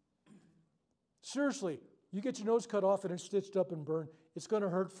 Seriously, you get your nose cut off and it's stitched up and burned, it's going to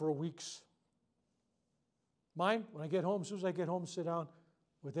hurt for weeks. Mine, when I get home, as soon as I get home, sit down,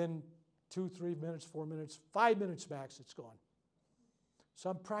 within 2, 3 minutes, 4 minutes, 5 minutes max, it's gone. So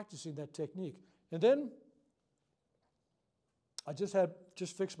I'm practicing that technique. And then I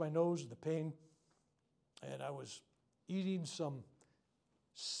just fixed my nose, the pain, and I was eating some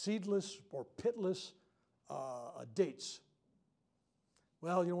seedless or pitless dates.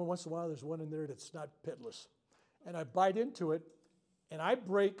 Well, you know, once in a while there's one in there that's not pitless. And I bite into it, and I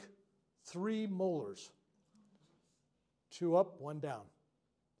break 3 molars. 2 up, 1 down.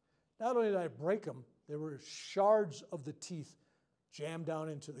 Not only did I break them, there were shards of the teeth jammed down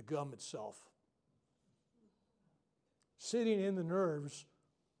into the gum itself. Sitting in the nerves,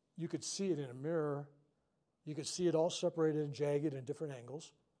 you could see it in a mirror. You could see it all separated and jagged in different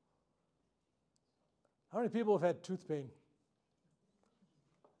angles. How many people have had tooth pain?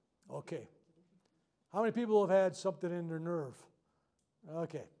 Okay. How many people have had something in their nerve?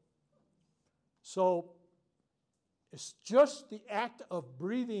 Okay. So it's just the act of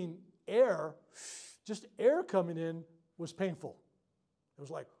breathing air, just air coming in was painful. It was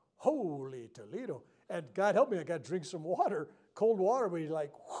like, holy Toledo. And God help me, I got to drink some water, cold water, but he's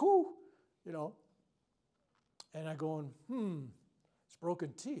like, whoo, you know. And I'm going, it's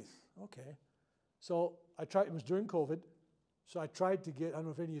broken teeth. Okay. So I tried, it was during COVID. So I tried to get, I don't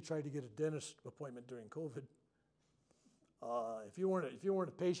know if any of you tried to get a dentist appointment during COVID. If you weren't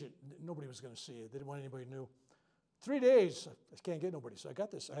a patient, nobody was going to see you. They didn't want anybody new. 3 days, I can't get nobody. So I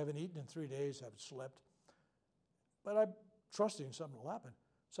got this. I haven't eaten in 3 days, haven't slept. But I'm trusting something will happen.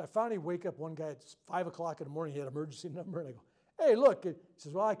 So I finally wake up one guy at 5 o'clock in the morning. He had an emergency number. And I go, hey, look. He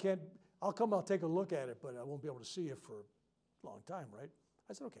says, well, I can't. I'll come. I'll take a look at it, but I won't be able to see you for a long time, right?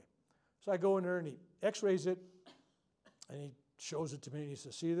 I said, okay. So I go in there, and he x-rays it, and he shows it to me, and he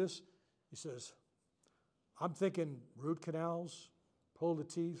says, see this? He says, I'm thinking root canals, pull the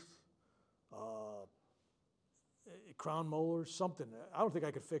teeth, crown molars, something. I don't think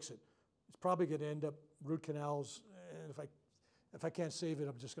I could fix it. It's probably going to end up root canals, and if I can't save it,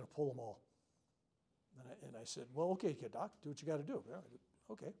 I'm just going to pull them all. And I said, well, okay, kid, doc, do what you got to do. Yeah,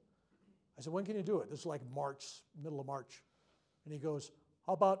 okay. I said, when can you do it? This is like March, middle of March. And he goes,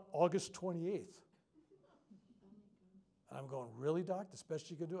 how about August 28th? And I'm going, really, doc? That's the best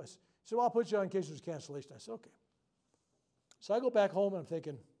you can do? He said, well, I'll put you on in case there's cancellation. I said, okay. So I go back home, and I'm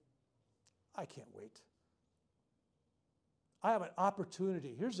thinking, I can't wait. I have an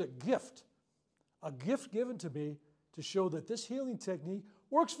opportunity. Here's a gift given to me to show that this healing technique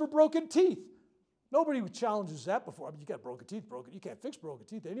works for broken teeth. Nobody challenges that before. I mean, you got broken teeth, you can't fix broken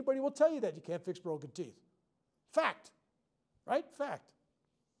teeth. Anybody will tell you that you can't fix broken teeth. Fact, right? Fact.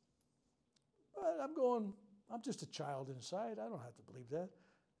 But I'm going, I'm just a child inside. I don't have to believe that.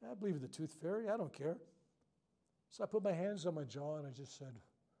 I believe in the tooth fairy. I don't care. So I put my hands on my jaw and I just said,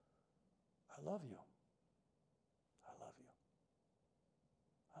 I love you. I love you.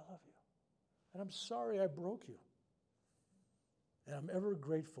 I love you. And I'm sorry I broke you. And I'm ever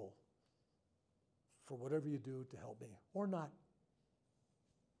grateful for whatever you do to help me, or not.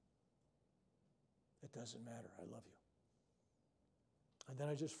 It doesn't matter. I love you. And then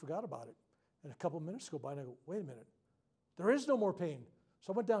I just forgot about it. And a couple of minutes go by, and I go, wait a minute. There is no more pain.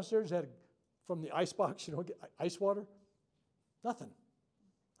 So I went downstairs, had from the ice box, get ice water. Nothing.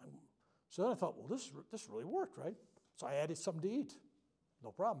 So then I thought, well, this really worked, right? So I added something to eat.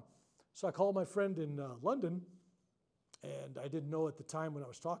 No problem. So I called my friend in London, and I didn't know at the time when I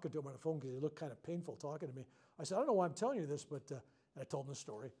was talking to him on the phone because he looked kind of painful talking to me. I said, I don't know why I'm telling you this, but and I told him the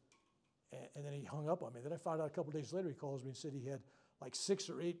story. And then he hung up on me. Then I found out a couple of days later, he calls me and said he had like 6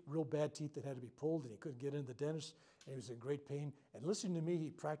 or 8 real bad teeth that had to be pulled, and he couldn't get into the dentist, and he was in great pain. And listening to me, he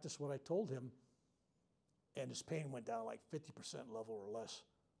practiced what I told him, and his pain went down like 50% level or less.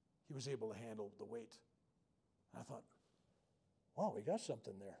 He was able to handle the weight. And I thought, wow, we got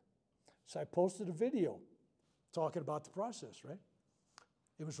something there. So I posted a video talking about the process, right?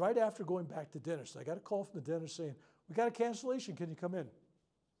 It was right after going back to the dentist. I got a call from the dentist saying, we got a cancellation, can you come in?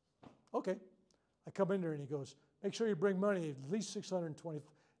 Okay. I come in there and he goes, make sure you bring money, at least $620,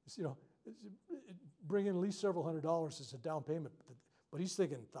 bring in at least several $100s as a down payment. But he's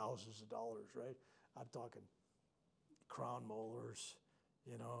thinking thousands of dollars, right? I'm talking crown molars,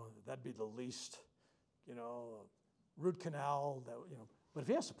 that'd be the least. you know, root canal, that, you know. But if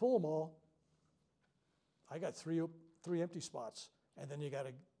he has to pull them all, I got three empty spots, and then you got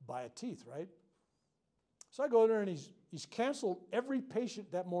to buy a teeth, right? So I go in there, and he's canceled every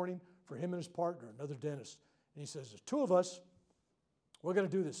patient that morning for him and his partner, another dentist. And he says, there's two of us. We're going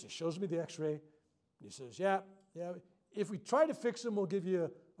to do this. He shows me the x-ray. And he says, yeah. If we try to fix them, we'll give you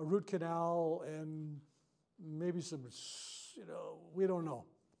a root canal and maybe some, you know, we don't know.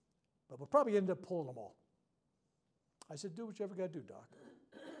 But we'll probably end up pulling them all. I said, do what you ever got to do, Doc.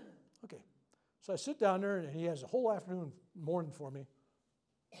 Okay. So I sit down there, and he has a whole afternoon, morning for me,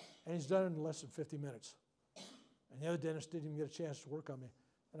 and he's done it in less than 50 minutes. And the other dentist didn't even get a chance to work on me.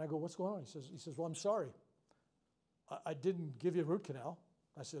 And I go, what's going on? He says, well, I'm sorry. I didn't give you a root canal.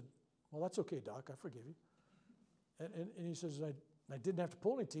 I said, well, that's okay, Doc. I forgive you. And he says, I didn't have to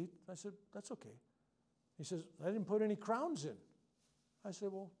pull any teeth. I said, that's okay. He says, I didn't put any crowns in. I said,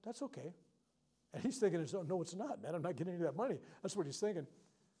 well, that's okay. And he's thinking, no, it's not, man. I'm not getting any of that money. That's what he's thinking.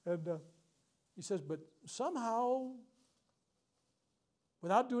 And he says, but somehow,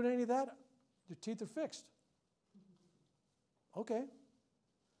 without doing any of that, your teeth are fixed. Okay.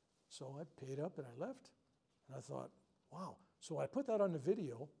 So I paid up and I left. And I thought, wow. So I put that on the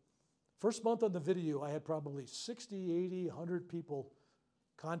video. First month on the video, I had probably 60, 80, 100 people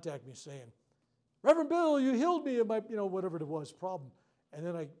contact me saying, Reverend Bill, you healed me of my, you know, whatever it was, problem. And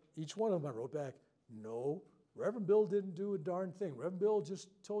then each one of them I wrote back, no, Reverend Bill didn't do a darn thing. Reverend Bill just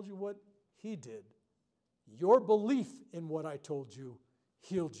told you what he did. Your belief in what I told you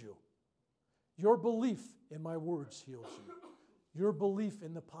healed you. Your belief in my words heals you. Your belief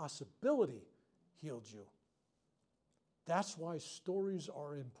in the possibility healed you. That's why stories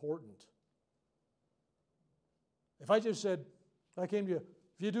are important. If I just said, I came to you,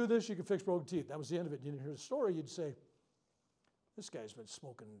 if you do this, you can fix broken teeth. That was the end of it. You didn't hear the story, you'd say, this guy's been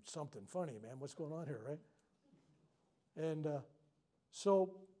smoking something funny, man. What's going on here, right? And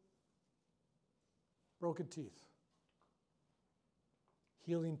so, broken teeth,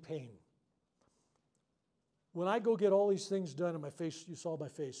 healing pain. When I go get all these things done in my face, you saw my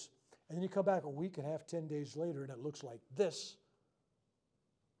face, and then you come back a week and a half, 10 days later, and it looks like this.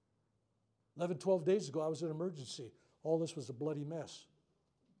 11, 12 days ago, I was in emergency. All this was a bloody mess.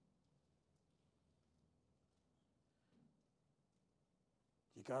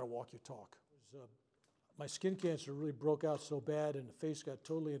 You got to walk your talk. My skin cancer really broke out so bad, and the face got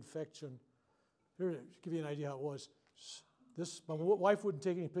totally infection. Here, to give you an idea how it was. My wife wouldn't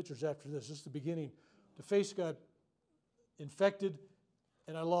take any pictures after this. This is the beginning. The face got infected,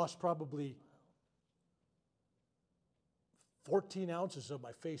 and I lost probably 14 ounces of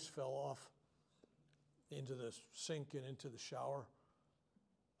my face fell off into the sink and into the shower.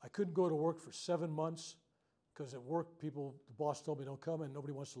 I couldn't go to work for 7 months because at work, the boss told me don't come and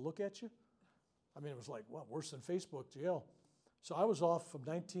nobody wants to look at you. I mean, it was like, well, worse than Facebook jail. So I was off from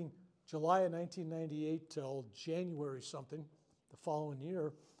July of 1998 till January something, the following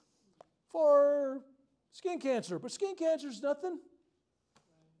year, for skin cancer. But skin cancer is nothing.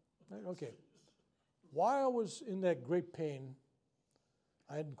 Okay. While I was in that great pain,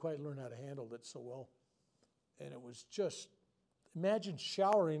 I hadn't quite learned how to handle it so well. And it was just, imagine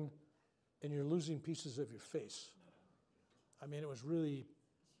showering and you're losing pieces of your face. I mean, it was really,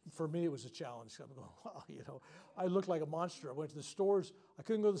 for me, it was a challenge. I'm going, wow, you know, I looked like a monster. I went to the stores. I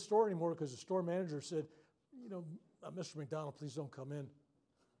couldn't go to the store anymore because the store manager said, you know, Mr. McDonald, please don't come in.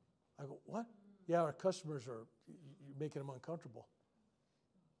 I go, what? Yeah, our customers you're making them uncomfortable.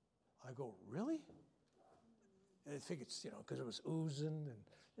 I go, really? And I think it's, you know, because it was oozing and,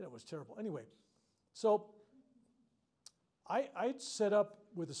 you know, it was terrible. Anyway, so I'd set up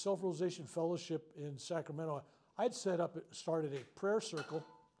with the Self-Realization Fellowship in Sacramento, started a prayer circle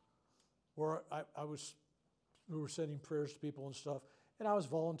where we were sending prayers to people and stuff, and I was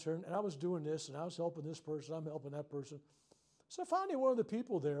volunteering, and I was doing this, and I was helping this person, I'm helping that person. So finally one of the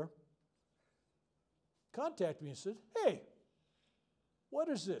people there contacted me and said, hey, what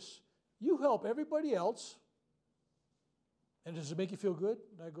is this? You help everybody else, and does it make you feel good?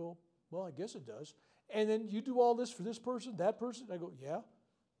 And I go, well, I guess it does. And then you do all this for this person, that person? I go, yeah.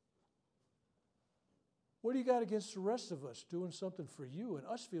 What do you got against the rest of us doing something for you and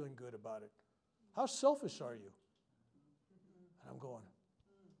us feeling good about it? How selfish are you? And I'm going,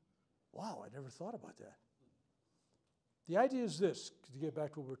 wow, I never thought about that. The idea is this, to get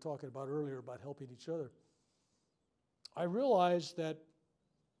back to what we were talking about earlier about helping each other. I realized that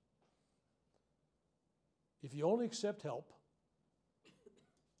if you only accept help,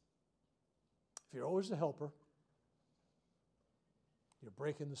 if you're always the helper, you're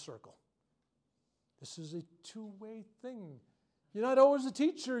breaking the circle. This is a two-way thing. You're not always a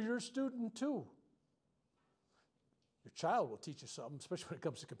teacher, you're a student too. Your child will teach you something, especially when it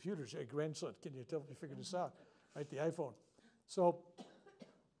comes to computers. Hey, grandson, can you help me figure this out? Right, the iPhone. So,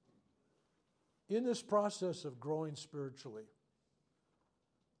 in this process of growing spiritually,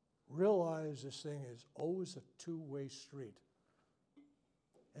 realize this thing is always a two-way street.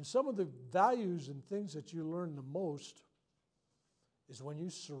 And some of the values and things that you learn the most is when you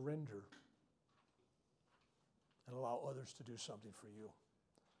surrender and allow others to do something for you.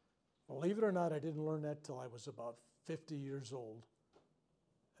 Believe it or not, I didn't learn that till I was about 50 years old.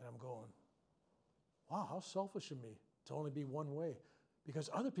 And I'm going, wow, how selfish of me to only be one way. Because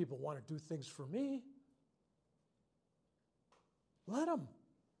other people want to do things for me. Let them.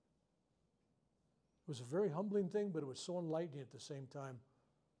 It was a very humbling thing, but it was so enlightening at the same time.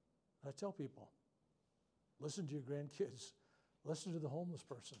 I tell people, listen to your grandkids. Listen to the homeless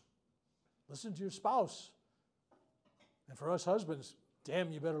person. Listen to your spouse. And for us husbands,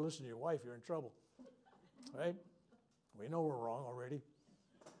 damn, you better listen to your wife. You're in trouble. Right? We know we're wrong already.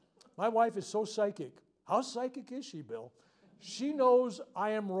 My wife is so psychic. How psychic is she, Bill? She knows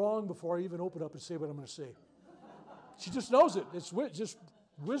I am wrong before I even open up and say what I'm going to say. She just knows it. It's just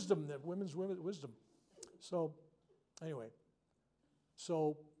wisdom, that women's wisdom. So, anyway.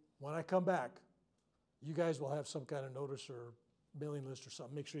 So, when I come back, you guys will have some kind of notice or mailing list or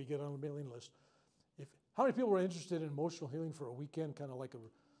something. Make sure you get on the mailing list. How many people are interested in emotional healing for a weekend, kind of like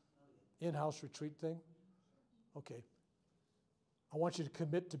a in-house retreat thing? Okay. I want you to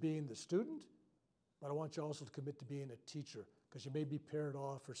commit to being the student, but I want you also to commit to being a teacher, because you may be paired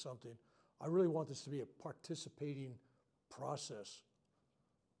off or something. I really want this to be a participating process.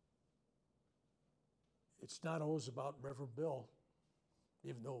 It's not always about Reverend Bill,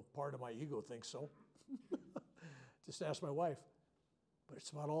 even though part of my ego thinks so. Just ask my wife. But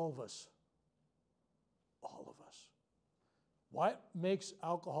it's about all of us. All of us. What makes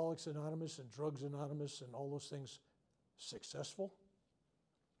Alcoholics Anonymous and Drugs Anonymous and all those things successful?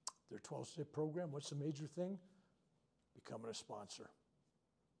 Their 12-step program, what's the major thing? Becoming a sponsor.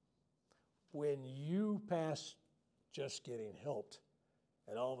 When you pass just getting helped,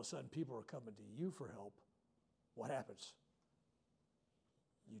 and all of a sudden people are coming to you for help, what happens?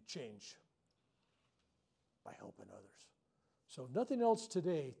 You change by helping others. So nothing else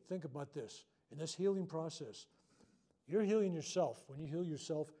today, think about this. In this healing process, you're healing yourself. When you heal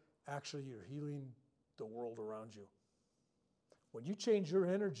yourself, actually you're healing the world around you. When you change your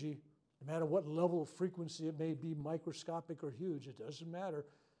energy, no matter what level of frequency it may be, microscopic or huge, it doesn't matter,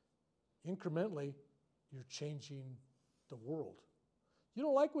 incrementally, you're changing the world. You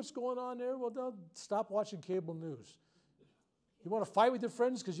don't like what's going on there? Well, then stop watching cable news. You want to fight with your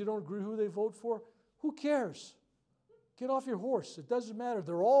friends because you don't agree who they vote for? Who cares? Get off your horse. It doesn't matter.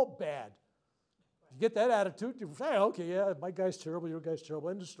 They're all bad. You get that attitude, you say, okay, yeah, my guy's terrible, your guy's terrible,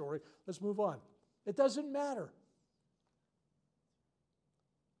 end of story. Let's move on. It doesn't matter.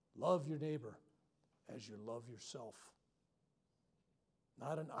 Love your neighbor as you love yourself.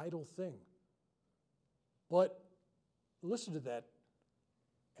 Not an idle thing. But listen to that,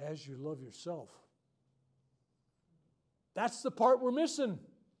 as you love yourself. That's the part we're missing.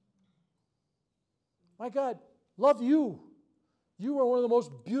 My God, love you. You are one of the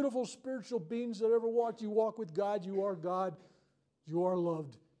most beautiful spiritual beings that ever walked. You walk with God. You are God. You are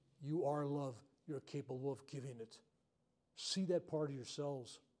loved. You are love. You're capable of giving it. See that part of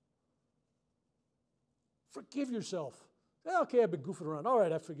yourselves. Forgive yourself. Okay, I've been goofing around. All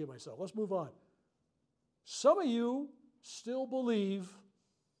right, I forgive myself. Let's move on. Some of you still believe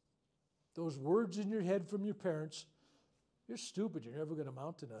those words in your head from your parents. You're stupid. You're never going to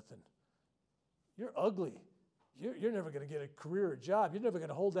amount to nothing. You're ugly. You're never going to get a career or job. You're never going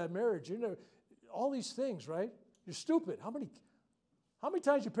to hold that marriage. You're never, all these things, right? You're stupid. How many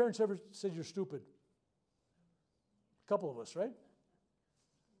times your parents ever said you're stupid? A couple of us, right?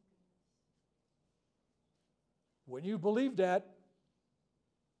 When you believe that,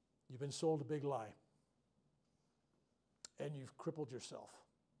 you've been sold a big lie. And you've crippled yourself.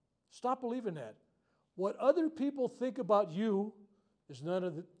 Stop believing that. What other people think about you is none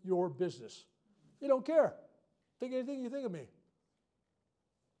of your business. You don't care. Think anything you think of me.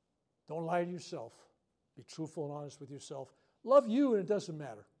 Don't lie to yourself. Be truthful and honest with yourself. Love you and it doesn't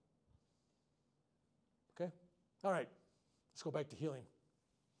matter. Okay? All right. Let's go back to healing.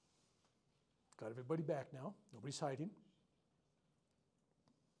 Got everybody back now. Nobody's hiding.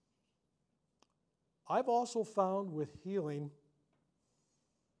 I've also found with healing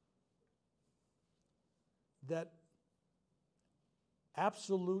that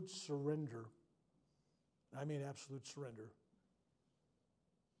absolute surrender, I mean absolute surrender,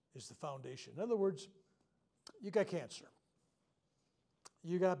 is the foundation. In other words, you got cancer.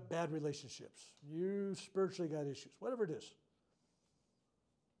 you got bad relationships. You spiritually got issues, whatever it is.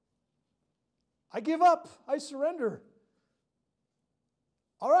 I give up. I surrender.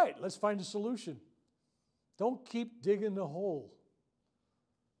 All right, let's find a solution. Don't keep digging the hole.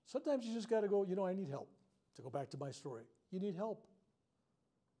 Sometimes you just got to go, I need help. To go back to my story, you need help.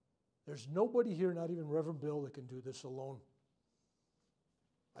 There's nobody here, not even Reverend Bill, that can do this alone.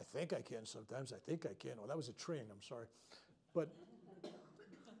 I think I can sometimes. I think I can. Oh, that was a train. I'm sorry. But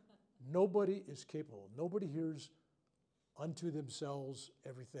nobody is capable. Nobody hears unto themselves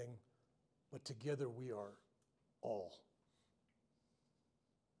everything, but together we are all.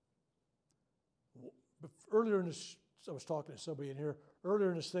 Earlier in this, I was talking to somebody in here. Earlier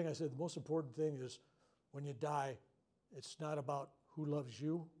in this thing, I said the most important thing is when you die, it's not about who loves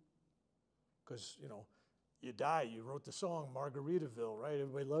you. Because, you die, you wrote the song, Margaritaville, right?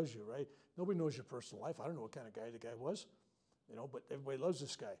 Everybody loves you, right? Nobody knows your personal life. I don't know what kind of guy the guy was, but everybody loves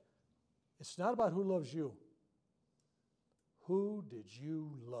this guy. It's not about who loves you. Who did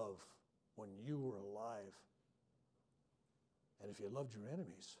you love when you were alive? And if you loved your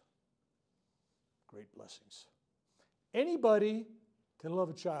enemies, great blessings. Anybody can love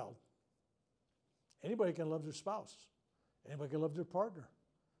a child. Anybody can love their spouse. Anybody can love their partner.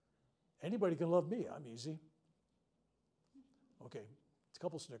 Anybody can love me. I'm easy. Okay, it's a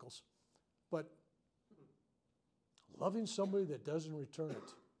couple snickles. But loving somebody that doesn't return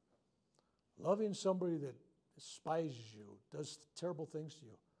it, loving somebody that despises you, does terrible things to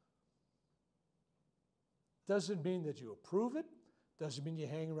you, doesn't mean that you approve it, doesn't mean you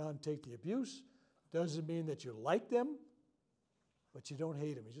hang around and take the abuse, doesn't mean that you like them, but you don't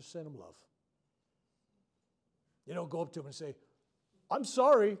hate them. You just send them love. You don't go up to them and say, I'm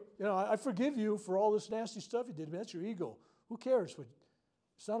sorry, I forgive you for all this nasty stuff you did. I mean, that's your ego. Who cares?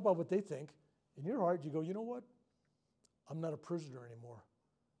 It's not about what they think. In your heart, you go, you know what? I'm not a prisoner anymore.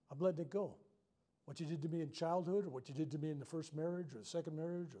 I'm letting it go. What you did to me in childhood, or what you did to me in the first marriage, or the second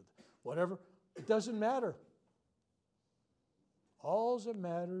marriage, or whatever, it doesn't matter. All that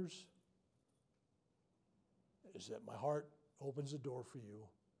matters is that my heart opens the door for you.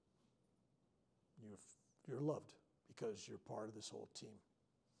 You're loved because you're part of this whole team.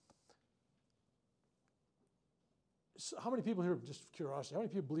 So how many people here, just curiosity, how many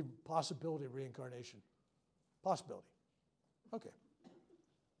people believe in possibility of reincarnation? Possibility. Okay.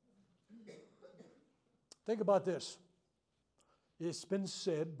 Think about this. It's been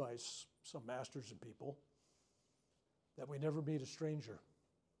said by some masters and people that we never meet a stranger.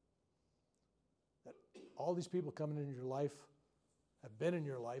 That all these people coming into your life have been in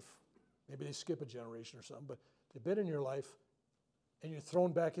your life. Maybe they skip a generation or something, but they've been in your life and you're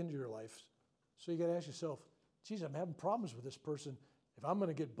thrown back into your life. So you got to ask yourself, geez, I'm having problems with this person. If I'm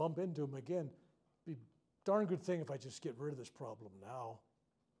going to bump into him again, it'd be a darn good thing if I just get rid of this problem now.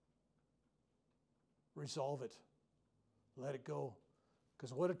 Resolve it. Let it go.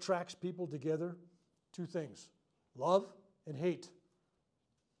 Because what attracts people together? Two things, love and hate.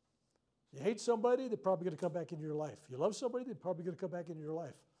 You hate somebody, they're probably going to come back into your life. You love somebody, they're probably going to come back into your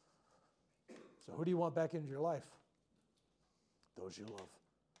life. So who do you want back into your life? Those you love.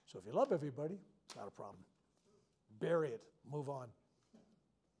 So if you love everybody, it's not a problem. Bury it. Move on.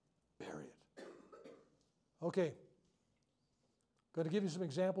 Bury it. Okay. Going to give you some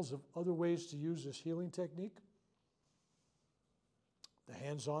examples of other ways to use this healing technique. The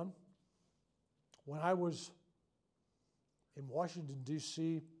hands-on. When I was in Washington,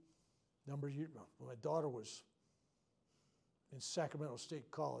 D.C., number of years, when my daughter was in Sacramento State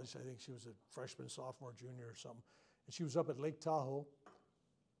College, I think she was a freshman, sophomore, junior or something, and she was up at Lake Tahoe,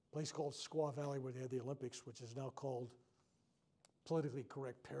 a place called Squaw Valley where they had the Olympics, which is now called Politically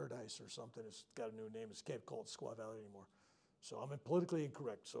Correct Paradise or something. It's got a new name. It's can't call it Squaw Valley anymore. So I'm politically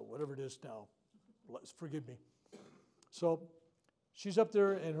incorrect. So whatever it is now, forgive me. So she's up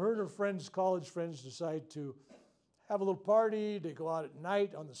there, and her and her friends, college friends, decide to have a little party. They go out at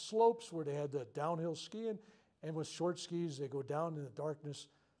night on the slopes where they had the downhill skiing, and with short skis, they go down in the darkness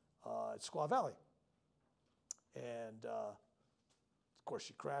at Squaw Valley. And of course,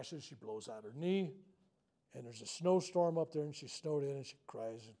 she crashes. She blows out her knee, and there's a snowstorm up there, and she's snowed in, and she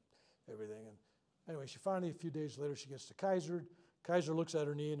cries and everything. And anyway, she finally, a few days later, she gets to Kaiser. Kaiser looks at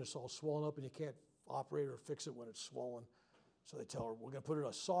her knee, and it's all swollen up, and you can't operate or fix it when it's swollen. So they tell her, we're going to put her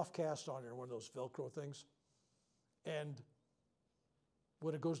a soft cast on her, one of those Velcro things. And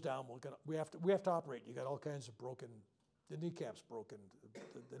when it goes down, we have to operate. You got all kinds of broken, the kneecap's broken,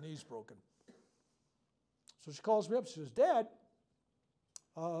 the knee's broken. So she calls me up. She says, Dad,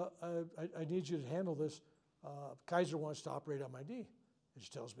 I need you to handle this. Kaiser wants to operate on my knee. And she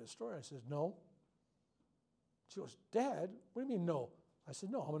tells me the story. I says, no. She goes, Dad, what do you mean no? I said,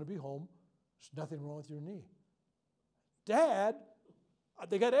 no, I'm going to be home. There's nothing wrong with your knee. Dad,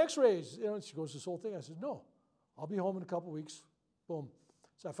 they got x-rays. You know, she goes, this whole thing. I said, no, I'll be home in a couple of weeks. Boom.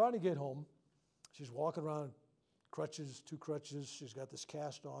 So I finally get home. She's walking around, crutches, 2 crutches. She's got this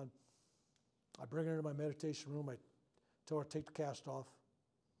cast on. I bring her into my meditation room. I tell her to take the cast off,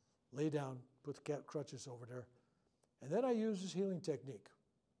 lay down, put the crutches over there. And then I use this healing technique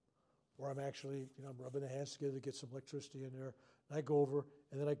where I'm actually, I'm rubbing the hands together to get some electricity in there. And I go over,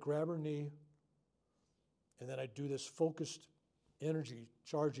 and then I grab her knee, and then I do this focused energy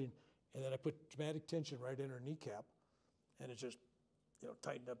charging, and then I put dramatic tension right in her kneecap, and it just,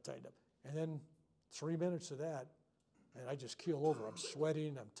 tightened up. And then 3 minutes of that, and I just keel over. I'm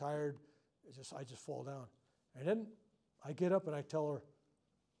sweating, I'm tired, I just fall down. And then I get up and I tell her,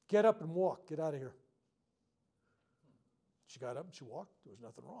 get up and walk, get out of here. She got up and she walked, there was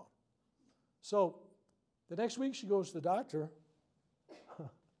nothing wrong. So the next week she goes to the doctor.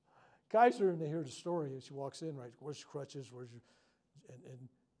 Guys are and they hear the story, and she walks in, right, where's your crutches, and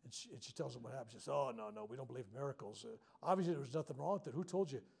she tells them what happened. She says, oh, no, we don't believe in miracles. Obviously there was nothing wrong with it. Who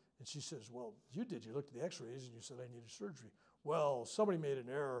told you? And she says, well, you did. You looked at the x-rays and you said I needed surgery. Well, somebody made an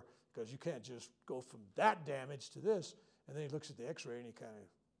error because you can't just go from that damage to this. And then he looks at the x-ray and he kind of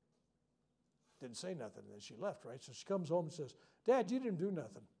didn't say nothing. And then she left, right? So she comes home and says, Dad, you didn't do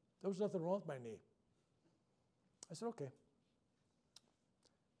nothing. There was nothing wrong with my knee. I said, okay.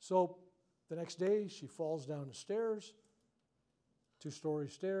 So the next day she falls down the stairs, 2-story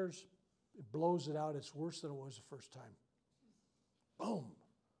stairs. It blows it out. It's worse than it was the first time. Boom.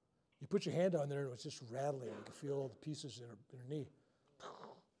 You put your hand on there and it was just rattling. You could feel all the pieces in her knee.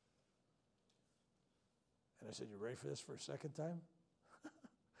 And I said, you ready for this for a second time?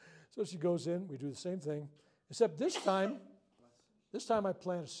 So she goes in, we do the same thing, except this time I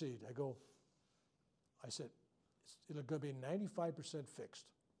plant a seed. I said, it's going to be 95% fixed.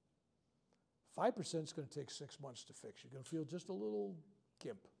 5% is going to take 6 months to fix. You're going to feel just a little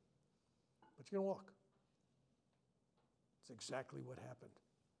gimp, but you're going to walk. It's exactly what happened.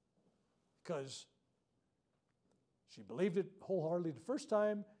 Because she believed it wholeheartedly the first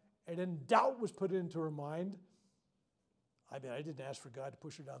time, and then doubt was put into her mind. I mean, I didn't ask for God to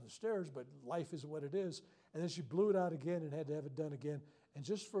push her down the stairs, but life is what it is. And then she blew it out again and had to have it done again. And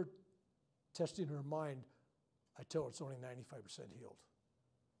just for testing her mind, I tell her it's only 95% healed.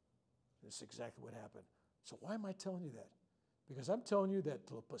 That's exactly what happened. So why am I telling you that? Because I'm telling you that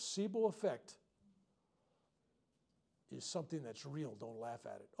the placebo effect is something that's real. Don't laugh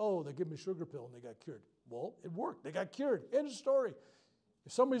at it. Oh, they give me a sugar pill and they got cured. Well, it worked. They got cured. End of story.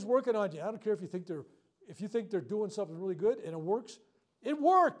 If somebody's working on you, I don't care if you think they're doing something really good and it works, it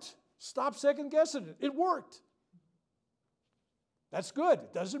worked. Stop second guessing it. It worked. That's good.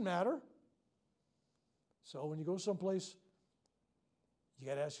 It doesn't matter. So when you go someplace, you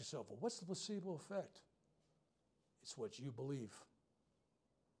got to ask yourself, well, what's the placebo effect? It's what you believe.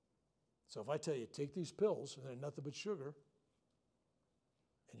 So if I tell you, take these pills, and they're nothing but sugar,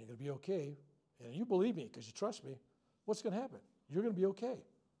 and you're going to be okay, and you believe me because you trust me, what's going to happen? You're going to be okay.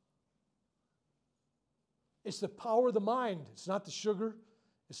 It's the power of the mind. It's not the sugar.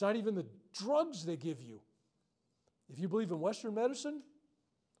 It's not even the drugs they give you. If you believe in Western medicine,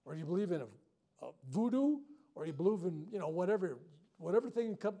 or you believe in a voodoo, or you believe in, whatever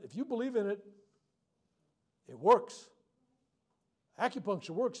thing comes, if you believe in it, it works.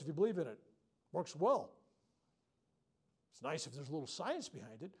 Acupuncture works if you believe in it. Works well. It's nice if there's a little science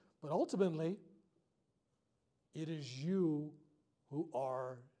behind it, but ultimately, it is you who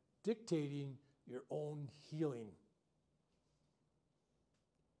are dictating your own healing.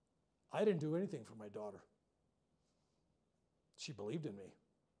 I didn't do anything for my daughter. She believed in me.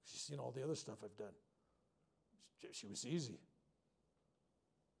 She's seen all the other stuff I've done. She was easy.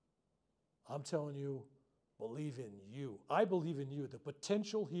 I'm telling you, believe in you. I believe in you. The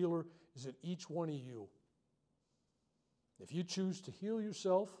potential healer is in each one of you. If you choose to heal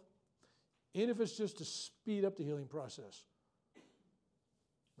yourself, even if it's just to speed up the healing process.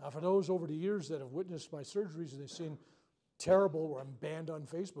 Now, for those over the years that have witnessed my surgeries and they've seen terrible where I'm banned on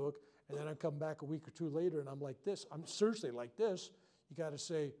Facebook, and then I come back a week or two later and I'm like this, I'm seriously like this, you got to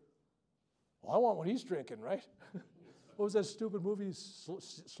say, well, I want what he's drinking, right? What was that stupid movie,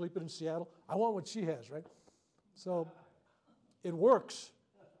 Sleeping in Seattle? I want what she has, right? So it works.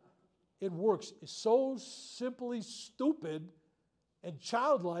 It works. It's so simply stupid and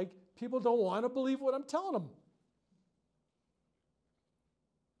childlike, people don't want to believe what I'm telling them.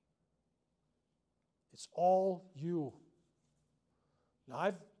 It's all you.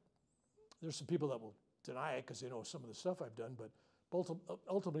 Now, there's some people that will deny it because they know some of the stuff I've done, but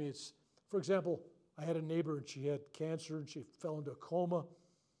ultimately it's, for example, I had a neighbor, and she had cancer, and she fell into a coma.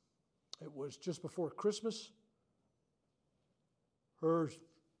 It was just before Christmas. Her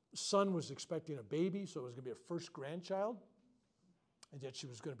son was expecting a baby, so it was going to be her first grandchild. And yet she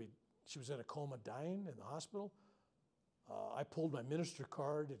was in a coma dying in the hospital. I pulled my minister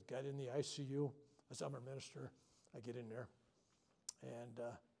card and got in the ICU. As I'm a minister, I get in there. And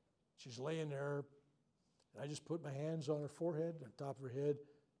she's laying there, and I just put my hands on her forehead, on top of her head,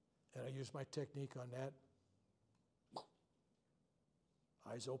 and I used my technique on that.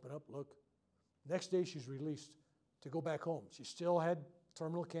 Eyes open up, look. Next day, she's released to go back home. She still had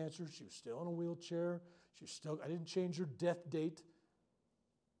terminal cancer. She was still in a wheelchair. I didn't change her death date.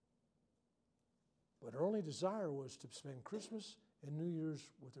 But her only desire was to spend Christmas and New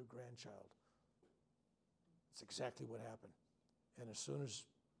Year's with her grandchild. That's exactly what happened. And as soon as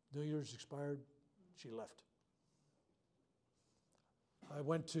New Year's expired, she left. I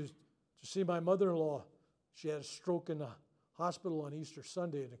went to see my mother-in-law. She had a stroke in the hospital on Easter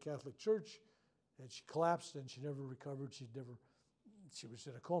Sunday in a Catholic church, and she collapsed, and she never recovered. She was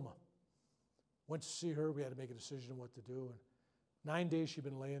in a coma. Went to see her. We had to make a decision on what to do. And 9 days she'd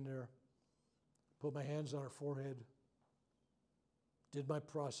been laying there. Put my hands on her forehead. Did my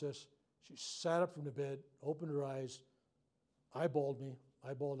process. She sat up from the bed, opened her eyes, eyeballed me,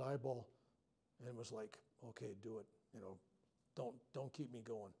 eyeball to eyeball, and was like, "Okay, do it. Don't keep me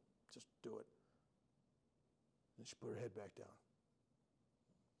going. Just do it." And she put her head back down.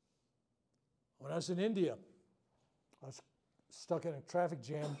 When I was in India, I was stuck in a traffic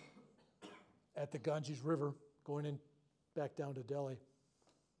jam at the Ganges River, going in back down to Delhi.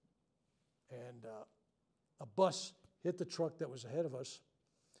 And a bus hit the truck that was ahead of us,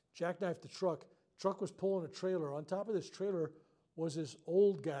 jackknifed the truck. Truck was pulling a trailer. On top of this trailer was this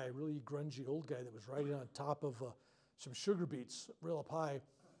old guy, really grungy old guy that was riding on top of some sugar beets, real up high.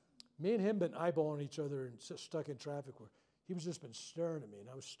 Me and him been eyeballing each other and stuck in traffic where he was just been staring at me, and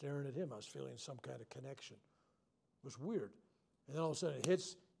I was staring at him. I was feeling some kind of connection. It was weird. And then all of a sudden it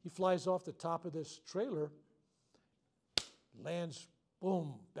hits, he flies off the top of this trailer, lands,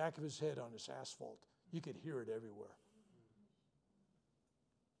 boom, back of his head on this asphalt. You could hear it everywhere.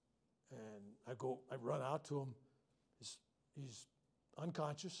 And I run out to him. He's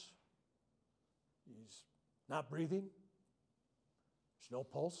unconscious. He's not breathing. There's no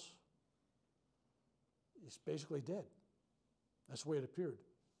pulse. He's basically dead. That's the way it appeared.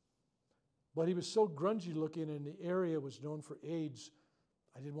 But he was so grungy looking, and the area was known for AIDS.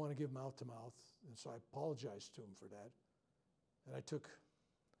 I didn't want to give mouth to mouth, and so I apologized to him for that. And I took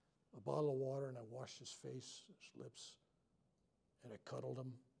a bottle of water and I washed his face, his lips, and I cuddled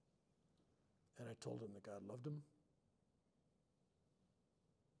him. And I told him that God loved him.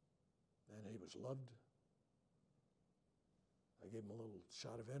 And he was loved. I gave him a little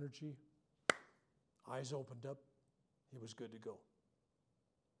shot of energy. Eyes opened up. He was good to go.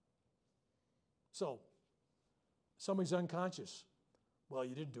 So, somebody's unconscious. Well,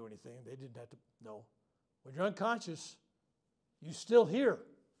 you didn't do anything. They didn't have to. No. When you're unconscious, you still hear.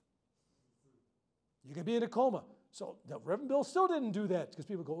 You can be in a coma. So Reverend Bill still didn't do that because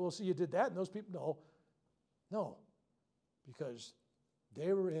people go, well, see, you did that. And those people, no. Because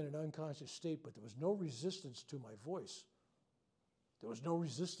they were in an unconscious state, but there was no resistance to my voice. There was no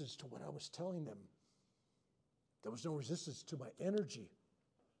resistance to what I was telling them. There was no resistance to my energy.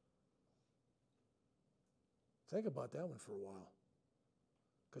 Think about that one for a while.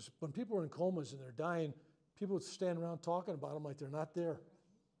 Because when people are in comas and they're dying, people would stand around talking about them like they're not there.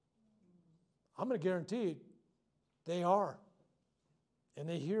 I'm going to guarantee you, they are. And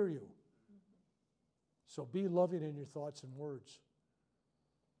they hear you. So be loving in your thoughts and words.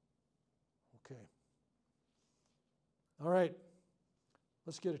 Okay. All right.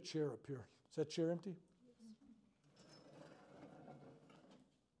 Let's get a chair up here. Is that chair empty?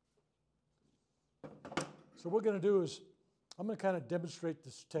 So what we're going to do is, I'm going to kind of demonstrate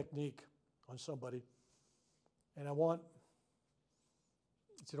this technique on somebody. And I want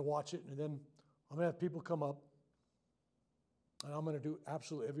you to watch it, and then I'm going to have people come up, and I'm going to do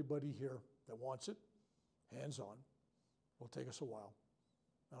absolutely everybody here that wants it, hands on. It'll take us a while.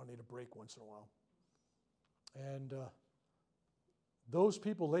 I'll need a break once in a while. And those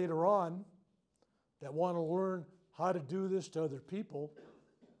people later on that want to learn how to do this to other people,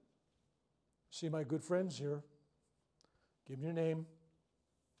 see my good friends here, give them your name,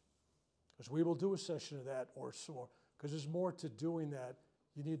 because we will do a session of that or so, because there's more to doing that.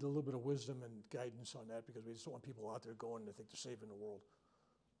 You need a little bit of wisdom and guidance on that, because we just don't want people out there going to think they're saving the world.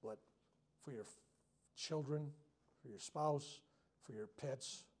 But for your children, for your spouse, for your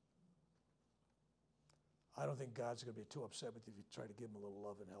pets, I don't think God's going to be too upset with you if you try to give them a little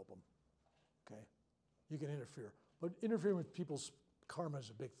love and help them. Okay? you can interfere. But interfering with people's karma is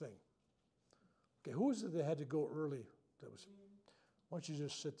a big thing. Okay, who is it that had to go early? Why don't you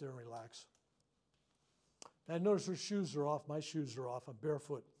just sit there and relax? And I notice her shoes are off. My shoes are off. I'm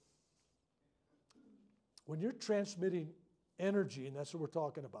barefoot. When you're transmitting energy, and that's what we're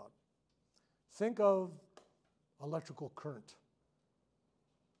talking about, think of electrical current.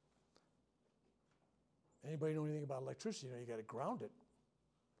 Anybody know anything about electricity? You know, you got to ground it.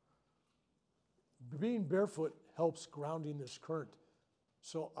 Being barefoot helps grounding this current.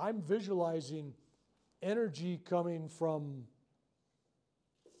 So I'm visualizing energy coming from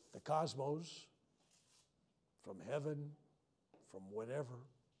the cosmos, from heaven, from whatever,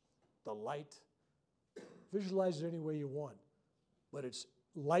 the light. Visualize it any way you want, but it's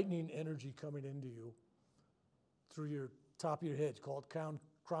lightning energy coming into you through your top of your head. It's called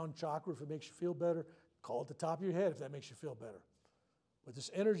crown chakra if it makes you feel better. Call it the top of your head if that makes you feel better. But this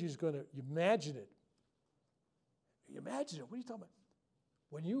energy is going to, you imagine it. You imagine it. What are you talking about?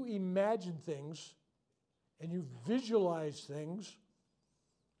 When you imagine things and you visualize things,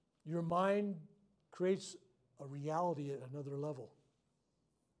 your mind creates a reality at another level.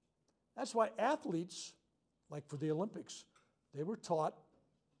 That's why athletes, like for the Olympics, they were taught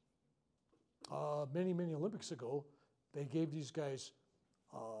many, many Olympics ago, they gave these guys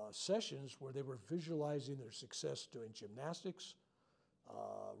sessions where they were visualizing their success doing gymnastics,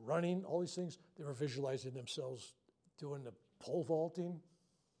 running, all these things. They were visualizing themselves doing the pole vaulting.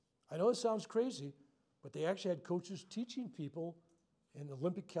 I know it sounds crazy, but they actually had coaches teaching people in the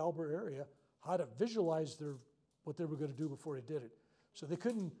Olympic caliber area how to visualize what they were going to do before they did it. So they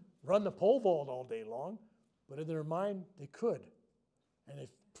couldn't run the pole vault all day long, but in their mind, they could. And they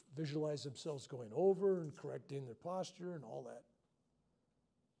visualized themselves going over and correcting their posture and all that.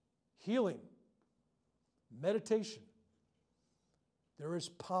 Healing, meditation. There is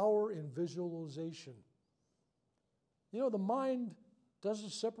power in visualization. You know, the mind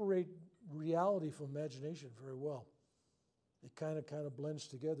doesn't separate reality from imagination very well. It kind of blends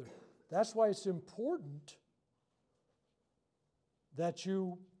together. That's why it's important that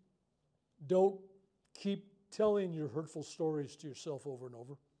you don't keep telling your hurtful stories to yourself over and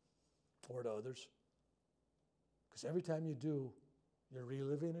over or to others. Because every time you do, you're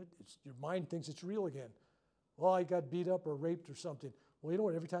reliving it. Your mind thinks it's real again. Well, I got beat up or raped or something. Well, you know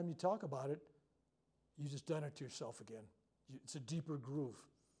what? Every time you talk about it, you just done it to yourself again. It's a deeper groove.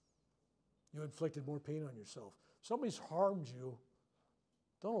 You inflicted more pain on yourself. Somebody's harmed you.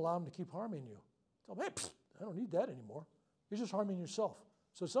 Don't allow them to keep harming you. Tell them, hey, I don't need that anymore. You're just harming yourself.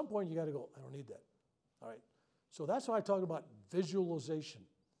 So at some point, you got to go, I don't need that. All right. So that's why I talk about visualization.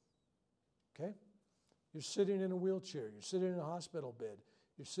 Okay? You're sitting in a wheelchair. You're sitting in a hospital bed.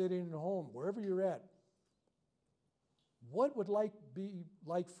 You're sitting in a home, wherever you're at. What would life be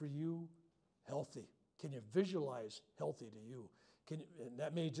like for you healthy? Can you visualize healthy to you? And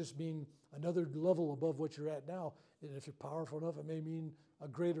that may just mean another level above what you're at now. And if you're powerful enough, it may mean a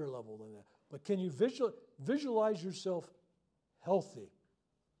greater level than that. But can you visualize yourself healthy?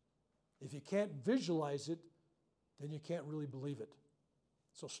 If you can't visualize it, then you can't really believe it.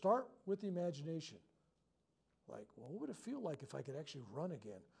 So start with the imagination. Like, well, what would it feel like if I could actually run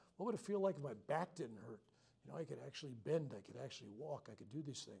again? What would it feel like if my back didn't hurt? You know, I could actually bend, I could actually walk, I could do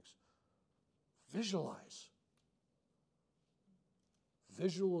these things. Visualize.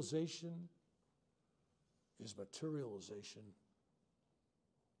 Visualization is materialization,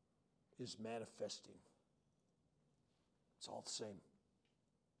 is manifesting. It's all the same.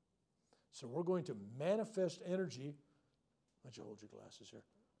 So we're going to manifest energy. Why don't you hold your glasses here?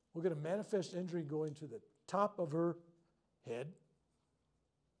 We're going to manifest energy going to the top of her head,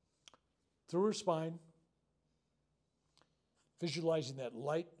 through her spine, visualizing that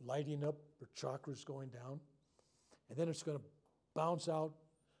light lighting up her chakras going down, and then it's going to bounce out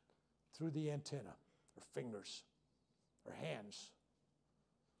through the antenna, her fingers, her hands.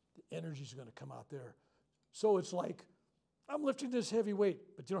 The energy is going to come out there. So it's like, I'm lifting this heavy weight,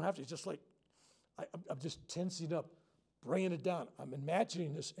 but you don't have to. It's just like, I'm just tensing up, bringing it down. I'm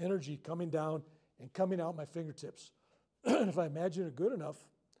imagining this energy coming down and coming out my fingertips. And if I imagine it good enough,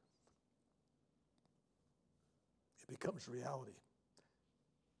 it becomes reality.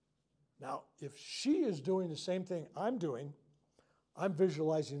 Now, if she is doing the same thing I'm doing, I'm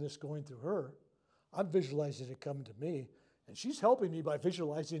visualizing this going through her. I'm visualizing it coming to me. And she's helping me by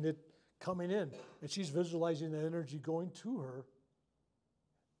visualizing it coming in. And she's visualizing the energy going to her.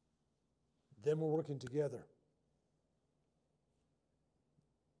 Then we're working together.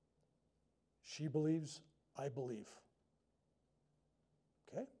 She believes, I believe.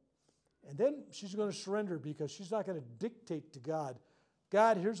 Okay? And then she's going to surrender because she's not going to dictate to God,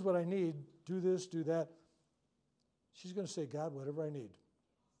 God, here's what I need. Do this, do that. She's going to say, God, whatever I need,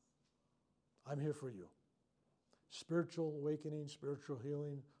 I'm here for you. Spiritual awakening, spiritual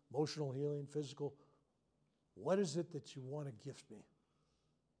healing, emotional healing, physical. What is it that you want to gift me?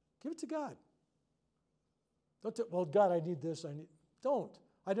 Give it to God. Don't well, God, I need this. Don't.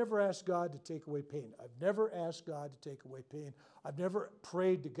 I never asked God to take away pain. I've never asked God to take away pain. I've never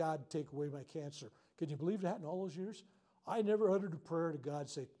prayed to God to take away my cancer. Can you believe that in all those years? I never uttered a prayer to God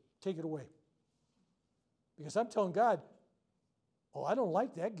say, take it away. Because I'm telling God, oh, I don't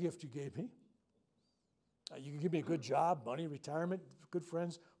like that gift you gave me. You can give me a good job, money, retirement, good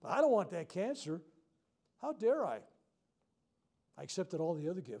friends, but I don't want that cancer. How dare I? I accepted all the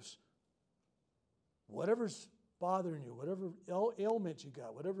other gifts. Whatever's bothering you, whatever ailment you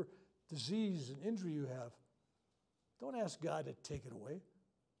got, whatever disease and injury you have, don't ask God to take it away.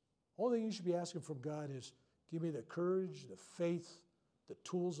 Only thing you should be asking from God is, give me the courage, the faith, the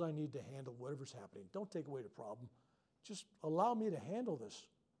tools I need to handle whatever's happening. Don't take away the problem. Just allow me to handle this.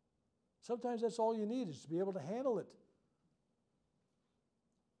 Sometimes that's all you need is to be able to handle it.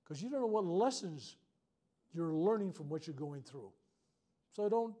 Because you don't know what lessons you're learning from what you're going through. So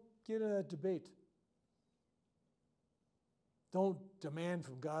don't get in that debate. Don't demand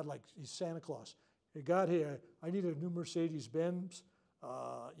from God like he's Santa Claus. Hey, God, hey, I need a new Mercedes-Benz.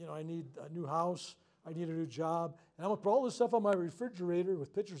 I need a new house. I need a new job. And I'm going to put all this stuff on my refrigerator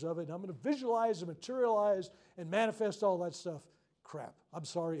with pictures of it. And I'm going to visualize and materialize and manifest all that stuff. Crap. I'm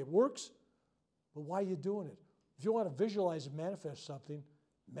sorry, it works, but why are you doing it? If you want to visualize and manifest something,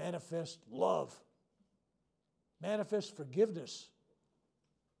 manifest love. Manifest forgiveness.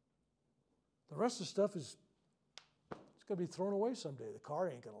 The rest of the stuff it's going to be thrown away someday. The car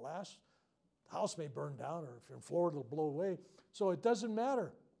ain't going to last. The house may burn down, or if you're in Florida, it'll blow away. So it doesn't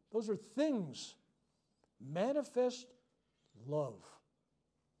matter. Those are things. Manifest love.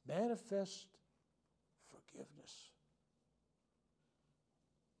 Manifest forgiveness.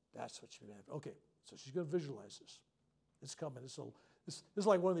 That's what you have. Okay, so she's going to visualize this. It's coming. This is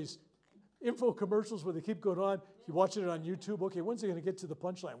like one of these info commercials where they keep going on. You're watching it on YouTube. Okay, when's it going to get to the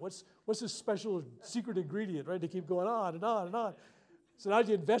punchline? What's this special secret ingredient, right? They keep going on and on and on. So now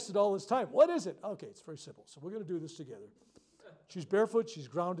you invested all this time. What is it? Okay, it's very simple. So we're going to do this together. She's barefoot. She's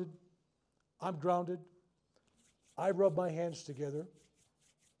grounded. I'm grounded. I rub my hands together.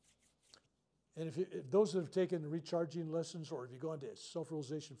 And if those that have taken recharging lessons, or if you go into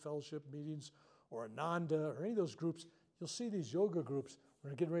self-realization fellowship meetings or Ananda or any of those groups, you'll see these yoga groups when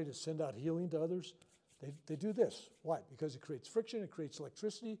they're getting ready to send out healing to others. They do this. Why? Because it creates friction, it creates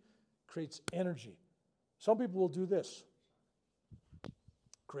electricity, creates energy. Some people will do this.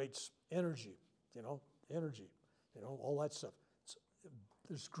 Creates energy, energy, all that stuff.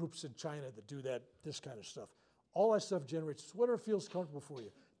 There's groups in China that do that, this kind of stuff. All that stuff generates whatever feels comfortable for you.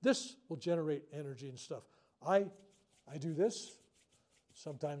 This will generate energy and stuff. I do this.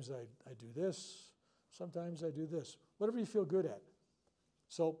 Sometimes I do this. Sometimes I do this. Whatever you feel good at.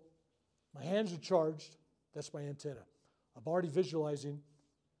 So my hands are charged. That's my antenna. I'm already visualizing.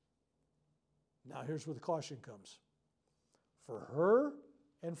 Now here's where the caution comes. For her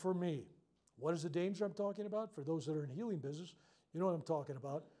and for me. What is the danger I'm talking about? For those that are in healing business, you know what I'm talking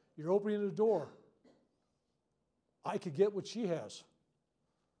about. You're opening the door. I could get what she has.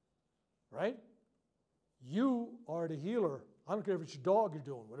 Right? You are the healer. I don't care if it's your dog you're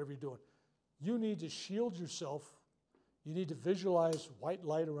doing, whatever you're doing. You need to shield yourself. You need to visualize white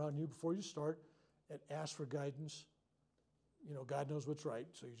light around you before you start and ask for guidance. God knows what's right,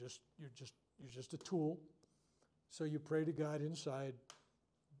 so you're just a tool. So you pray to God inside,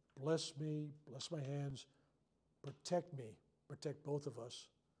 bless me, bless my hands, protect me, protect both of us,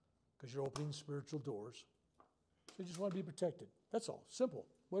 because you're opening spiritual doors. So you just want to be protected. That's all. Simple.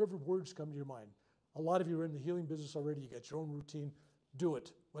 Whatever words come to your mind. A lot of you are in the healing business already. You got your own routine. Do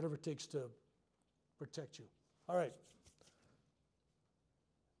it. Whatever it takes to protect you. All right.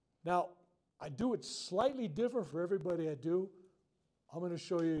 Now, I do it slightly different for everybody I do. I'm going to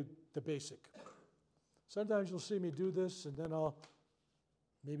show you the basic. Sometimes you'll see me do this, and then I'll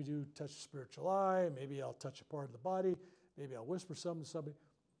maybe touch the spiritual eye. Maybe I'll touch a part of the body. Maybe I'll whisper something to somebody.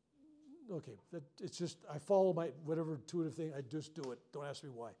 Okay, it's just, I follow my whatever intuitive thing, I just do it. Don't ask me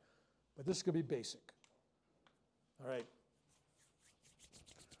why. But this is going to be basic. All right.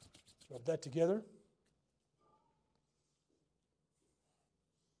 Rub that together.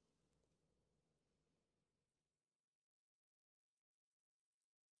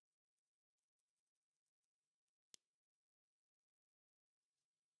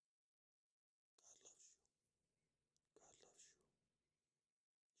 God loves you.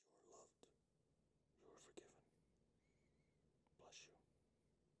 You are loved. You are forgiven. Bless you.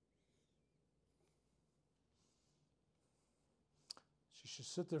 she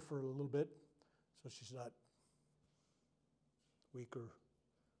sit there for a little bit so she's not weak or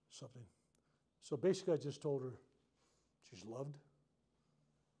something. So basically I just told her she's loved,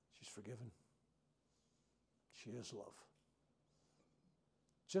 she's forgiven, she is love.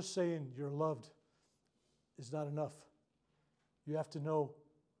 Just saying you're loved is not enough. You have to know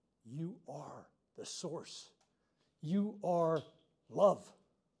you are the source. You are love.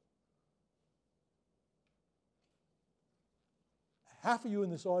 Half of you in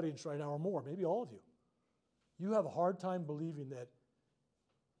this audience right now, or more, maybe all of you, you have a hard time believing that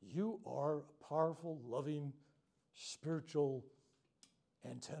you are a powerful, loving, spiritual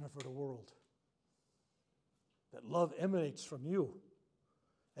antenna for the world. That love emanates from you.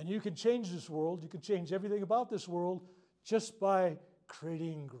 And you can change this world. You can change everything about this world just by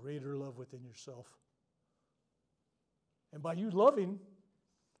creating greater love within yourself. And by you loving,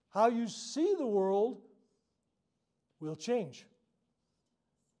 how you see the world will change.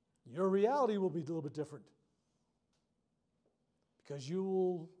 Your reality will be a little bit different. Because you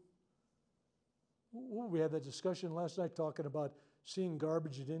will, we had that discussion last night talking about seeing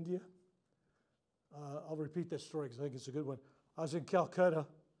garbage in India. I'll repeat that story because I think it's a good one. I was in Calcutta,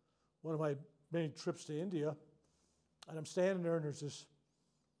 one of my many trips to India, and I'm standing there and there's this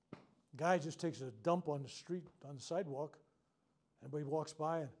guy just takes a dump on the street, on the sidewalk, and everybody walks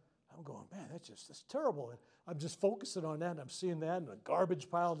by and I'm going, man, that's terrible. And I'm just focusing on that and I'm seeing that and the garbage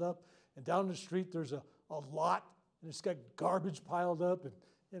piled up, and down the street there's a lot and it's got garbage piled up, and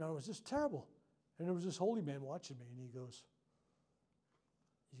it was just terrible. And there was this holy man watching me, and he goes,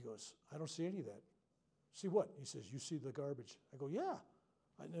 I don't see any of that. See what? He says, you see the garbage. I go, yeah.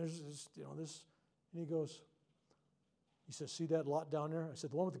 And there's this, and he goes, he says, see that lot down there? I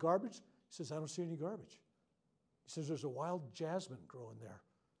said, the one with the garbage? He says, I don't see any garbage. He says, there's a wild jasmine growing there.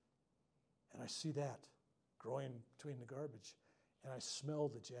 And I see that growing between the garbage. And I smell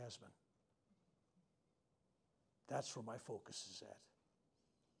the jasmine. That's where my focus is at.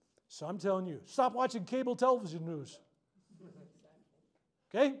 So I'm telling you, stop watching cable television news.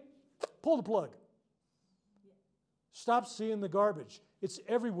 Okay? Pull the plug. Stop seeing the garbage. It's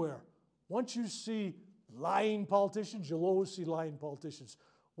everywhere. Once you see lying politicians, you'll always see lying politicians.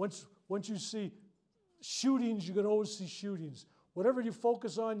 Once you see shootings, you're going to always see shootings. Whatever you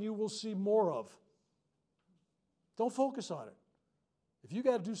focus on, you will see more of. Don't focus on it. If you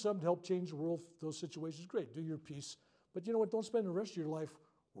got to do something to help change the world, those situations, great. Do your piece. But you know what? Don't spend the rest of your life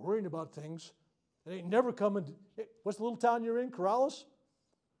worrying about things. It ain't never coming. What's the little town you're in? Corrales?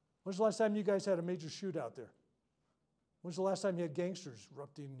 When's the last time you guys had a major shootout there? When's the last time you had gangsters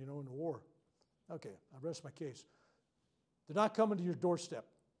erupting, in the war? Okay, I rest my case. They're not coming to your doorstep.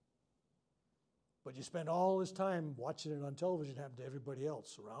 But you spend all this time watching it on television happen to everybody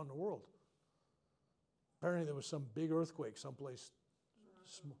else around the world. Apparently there was some big earthquake someplace.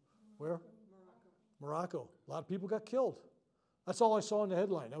 Where? Morocco. A lot of people got killed. That's all I saw in the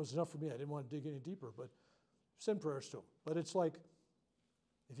headline. That was enough for me. I didn't want to dig any deeper, but send prayers to them. But it's like,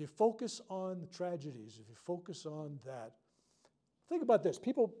 if you focus on the tragedies, if you focus on that, think about this.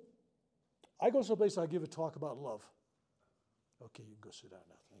 People, I go someplace, I give a talk about love. Okay, you can go sit down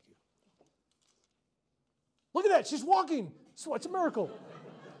now. Thank you. Look at that. She's walking. It's a miracle.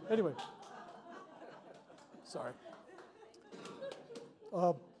 Anyway. Sorry.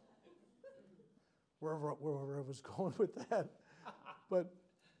 Wherever I was going with that. But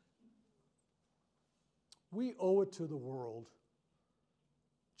we owe it to the world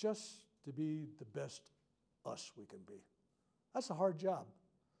just to be the best us we can be. That's a hard job.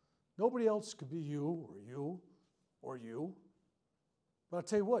 Nobody else could be you or you or you. But I'll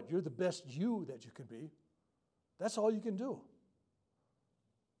tell you what, you're the best you that you can be. That's all you can do.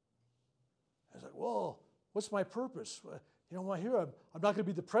 I was like, well, what's my purpose? I'm not going to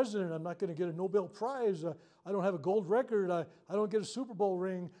be the president. I'm not going to get a Nobel Prize. I don't have a gold record. I don't get a Super Bowl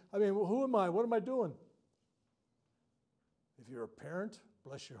ring. I mean, who am I? What am I doing? If you're a parent,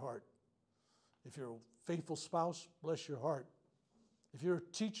 bless your heart. If you're a faithful spouse, bless your heart. If you're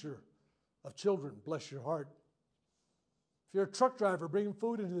a teacher of children, bless your heart. If you're a truck driver bringing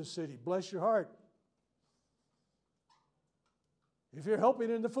food into the city, bless your heart. If you're helping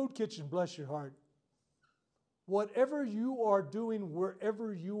in the food kitchen, bless your heart. Whatever you are doing,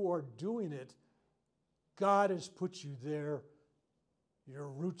 wherever you are doing it, God has put you there. Your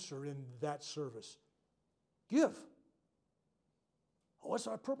roots are in that service. Give. Oh, what's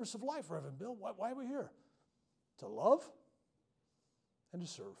our purpose of life, Reverend Bill? Why are we here? To love and to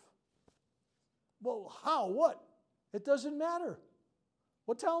serve. Well, how? What? It doesn't matter.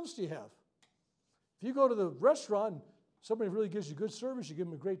 What talents do you have? If you go to the restaurant, somebody really gives you good service, you give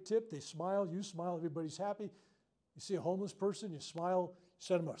them a great tip, they smile, you smile, everybody's happy. You see a homeless person, you smile,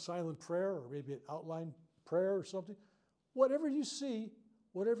 Send them a silent prayer or maybe an outline prayer or something. Whatever you see,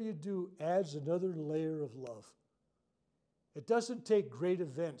 whatever you do adds another layer of love. It doesn't take great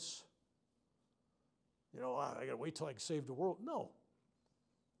events. You know, I got to wait till I can save the world. No.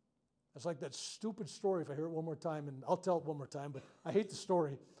 It's like that stupid story, if I hear it one more time, and I'll tell it one more time, but I hate the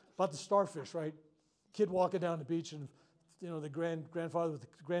story about the starfish, right? Kid walking down the beach, and you know, the grandfather with the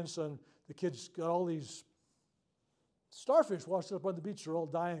grandson, the kid's got all these starfish washed up on the beach. They're all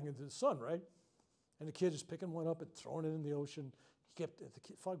dying into the sun, right? And the kid is picking one up and throwing it in the ocean.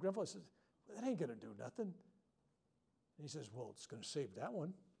 Grandfather says, that ain't going to do nothing. And he says, well, it's going to save that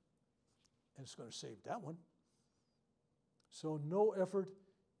one. And it's going to save that one. So no effort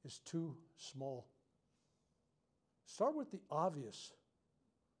is too small. Start with the obvious.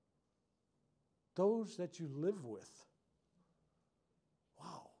 Those that you live with.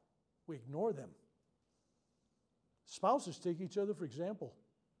 Wow, we ignore them. Spouses take each other for example.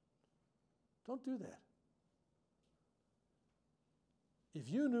 Don't do that. If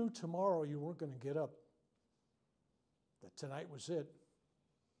you knew tomorrow you weren't going to get up, that tonight was it,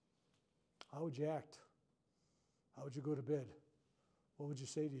 how would you act? How would you go to bed? What would you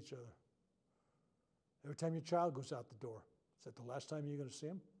say to each other? Every time your child goes out the door, is that the last time you're going to see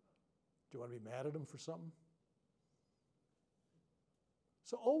him? Do you want to be mad at him for something?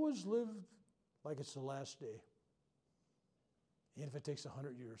 So always live like it's the last day, even if it takes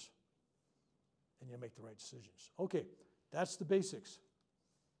 100 years, and you make the right decisions. Okay, that's the basics.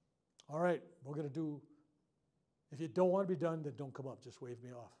 All right, we're going to do, if you don't want to be done, then don't come up. Just wave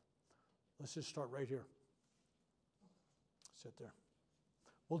me off. Let's just start right here. Sit there.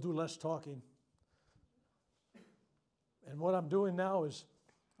 We'll do less talking. And what I'm doing now is,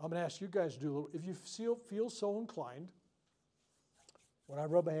 I'm going to ask you guys to do a little, if you feel so inclined, when I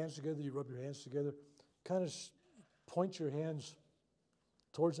rub my hands together, you rub your hands together, kind of point your hands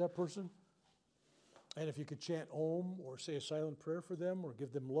towards that person. And if you could chant Om or say a silent prayer for them or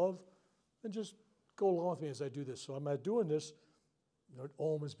give them love, then just go along with me as I do this. So I'm not doing this. You know,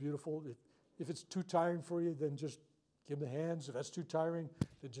 Om is beautiful. If it's too tiring for you, then just give them the hands. If that's too tiring,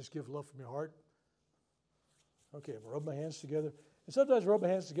 then just give love from your heart. Okay, rub my hands together. And sometimes I rub my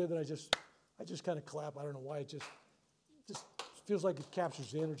hands together and I just kind of clap. I don't know why. It just feels like it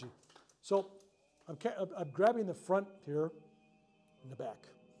captures the energy. So I'm grabbing the front here and the back.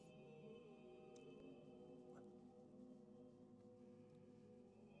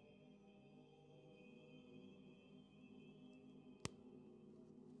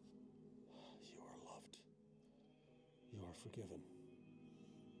 You are loved. You are forgiven.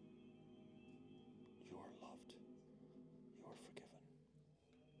 You are loved. You are forgiven.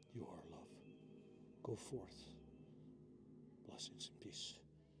 You are love. Go forth. Blessings and peace.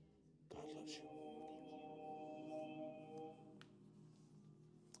 God loves you.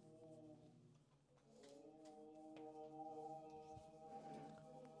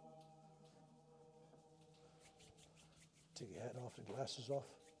 Take your hat off and glasses off.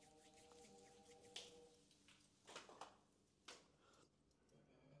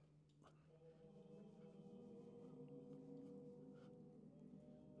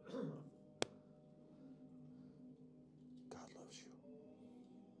 God loves you.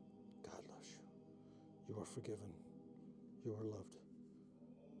 God loves you. You are forgiven. You are loved.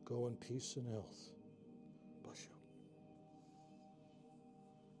 Go in peace and health. Bless you.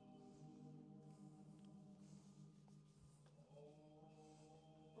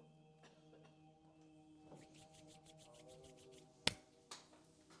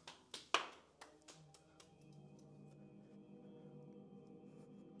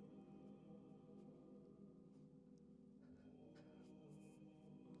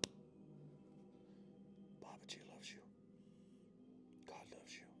 Babaji loves you. God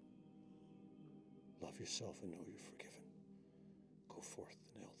loves you. Love yourself and know you're forgiven. Go forth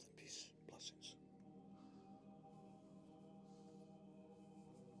in health and peace. Blessings.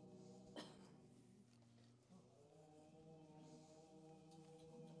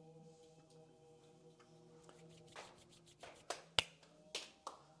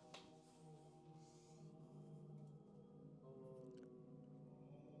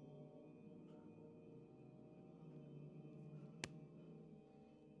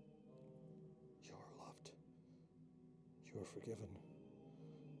 You are loved. You are forgiven.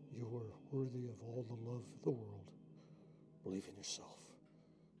 You are worthy of all the love of the world. Believe in yourself.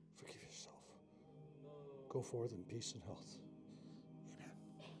 Forgive yourself. Go forth in peace and health. Amen.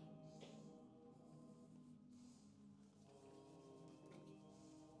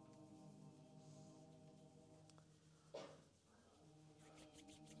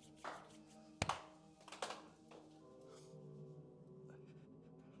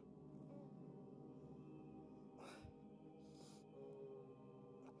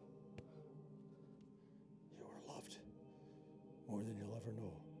 ever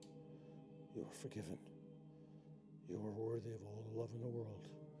know. You are forgiven. You are worthy of all the love in the world.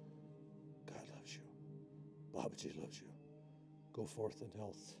 God loves you. Babaji loves you. Go forth in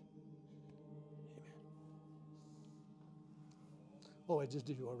health. Amen. Oh, I just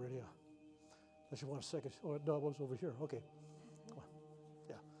did you already. Unless you want a second. Oh, no, it was over here. Okay. Come on.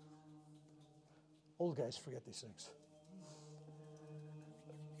 Yeah. Old guys forget these things.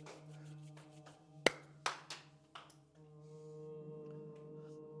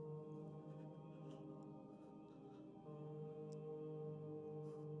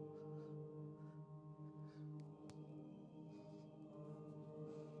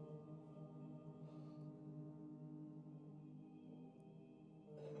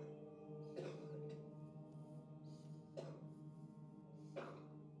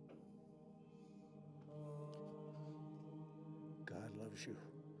 God loves you.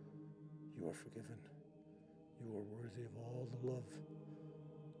 You are forgiven. You are worthy of all the love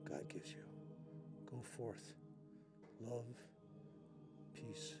God gives you. Go forth. Love,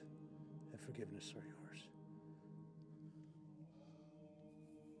 peace, and forgiveness are yours.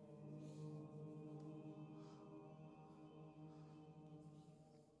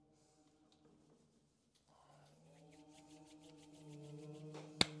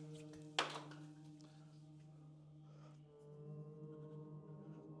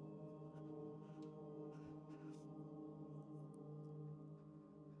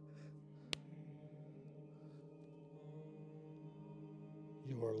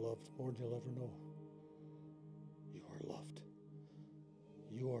 You are loved more than you'll ever know. You are loved.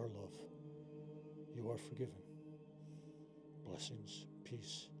 You are love. You are forgiven. Blessings,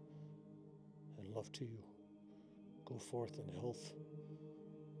 peace, and love to you. Go forth in health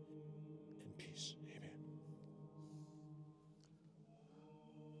and peace. Amen.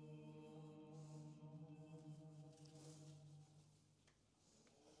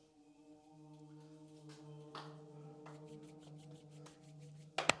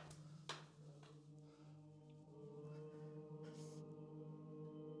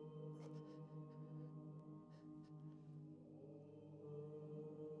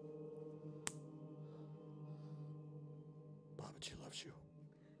 Babaji loves you.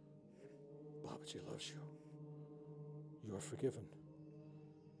 Babaji loves you. You are forgiven.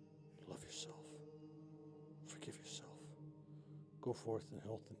 Love yourself. Forgive yourself. Go forth in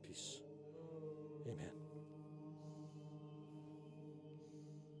health and peace. Amen.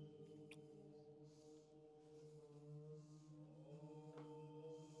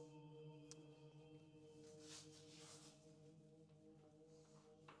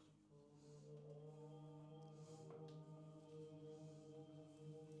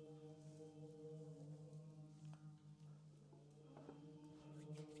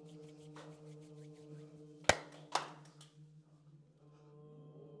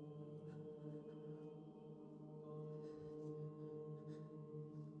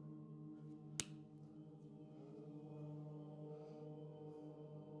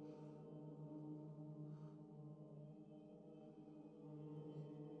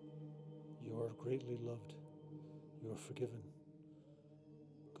 You are greatly loved. You are forgiven.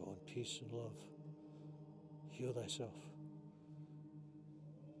 Go in peace and love. Heal thyself.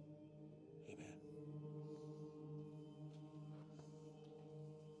 Amen.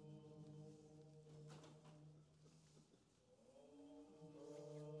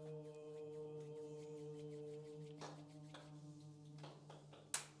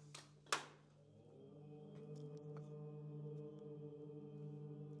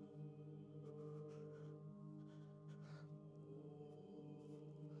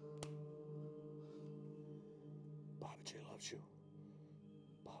 Babaji loves you.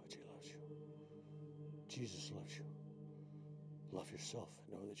 Babaji loves you. Jesus loves you. Love yourself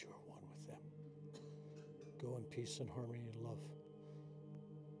and know that you are one with them. Go in peace and harmony and love.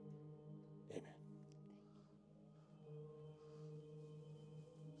 Amen.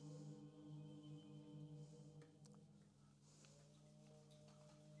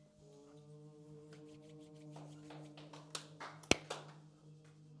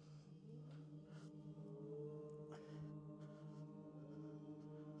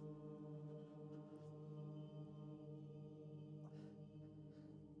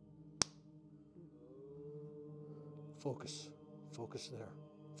 Focus. Focus there.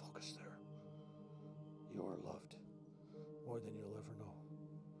 Focus there. You are loved more than you'll ever know.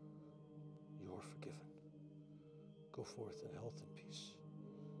 You are forgiven. Go forth in health and peace.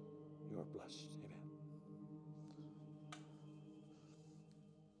 You are blessed. Amen.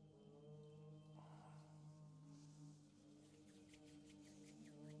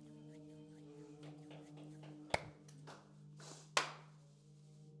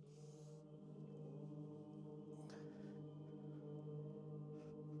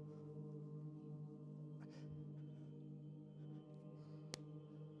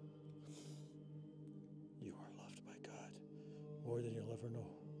 more than you'll ever know.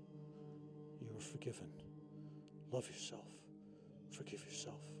 You are forgiven. Love yourself. Forgive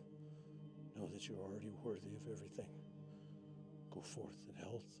yourself. Know that you are already worthy of everything. Go forth in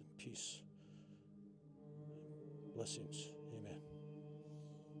health and peace. Blessings. Amen.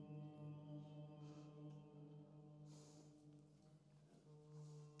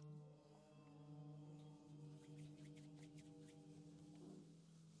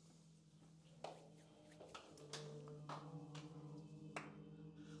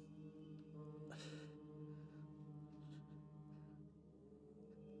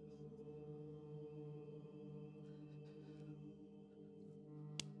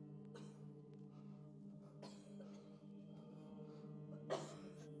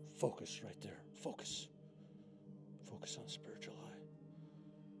 Focus right there. Focus. Focus on spiritual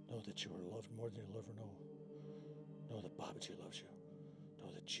eye. Know that you are loved more than you'll ever know. Know that Babaji loves you.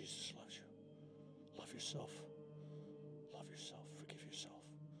 Know that Jesus loves you. Love yourself. Love yourself. Forgive yourself.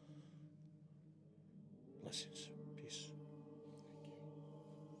 Blessings. Peace.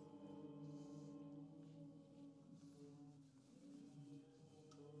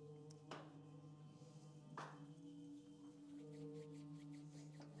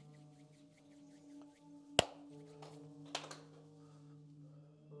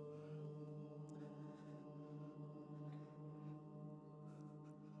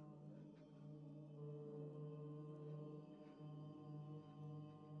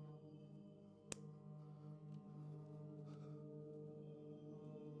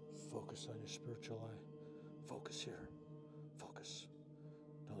 Focus on your spiritual eye. Focus here. Focus.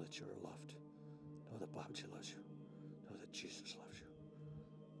 Know that you are loved. Know that Babaji loves you. Know that Jesus loves you.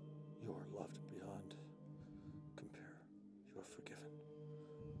 You are loved beyond compare. You are forgiven.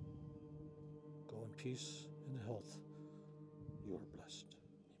 Go in peace and health. You are blessed.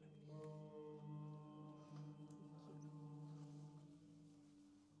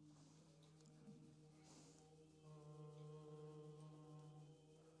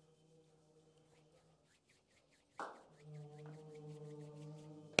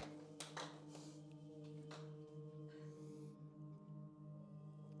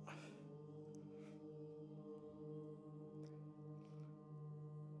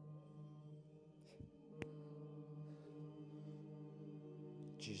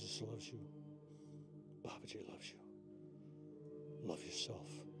 Jesus loves you. Babaji loves you. Love yourself.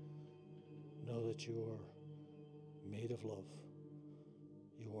 Know that you are made of love.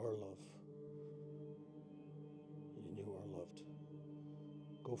 You are love. And you are loved.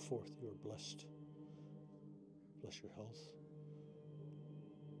 Go forth. You are blessed. Bless your health.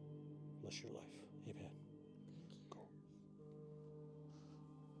 Bless your life. Amen. Go.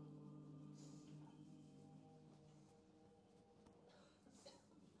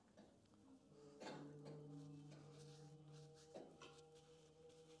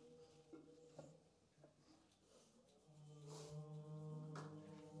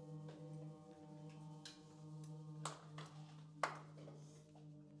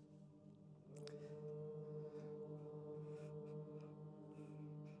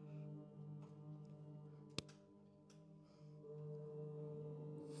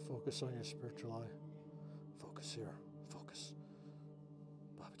 Focus on your spiritual eye. Focus here. Focus.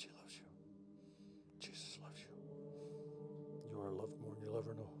 Babaji loves you. Jesus loves you. You are loved more than you'll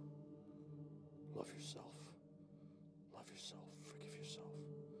ever know. Love yourself. Love yourself. Forgive yourself.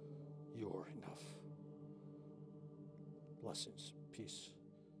 You are enough. Blessings, peace,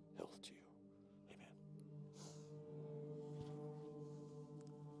 health to you. Amen.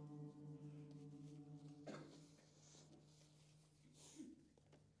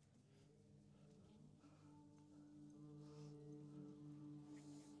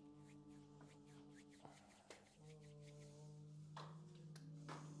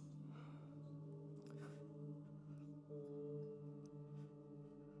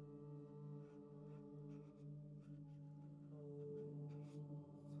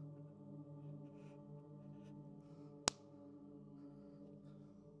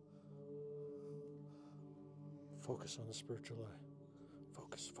 Focus on the spiritual eye.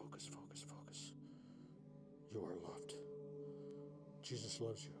 Focus, focus, focus, focus. You are loved. Jesus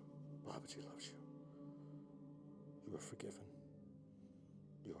loves you. Babaji loves you. You are forgiven.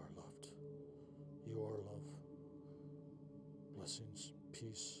 You are loved. You are love. Blessings,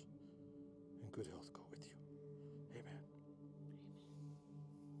 peace, and good health go with you. Amen.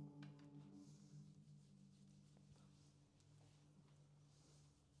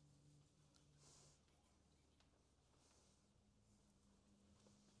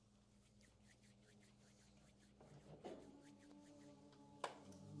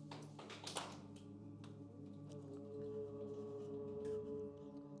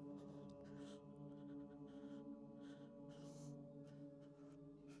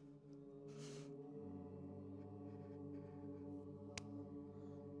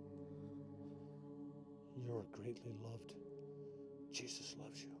 You are greatly loved. Jesus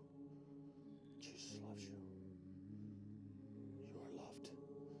loves you. Jesus loves you. You are loved.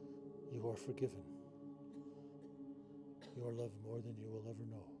 You are forgiven. You are loved more than you will ever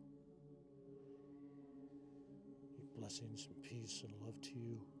know. Blessings and peace and love to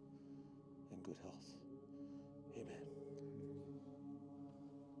you and good health. Amen.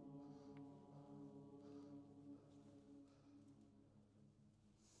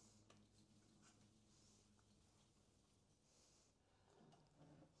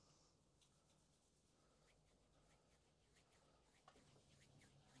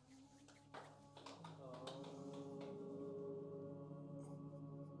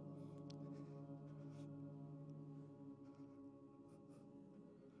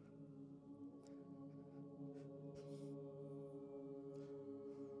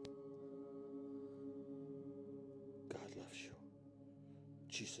 God loves you.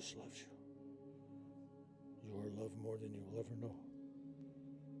 Jesus loves you. You are loved more than you will ever know.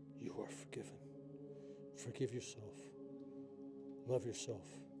 You are forgiven. Forgive yourself. Love yourself.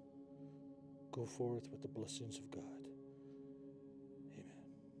 Go forth with the blessings of God. Amen.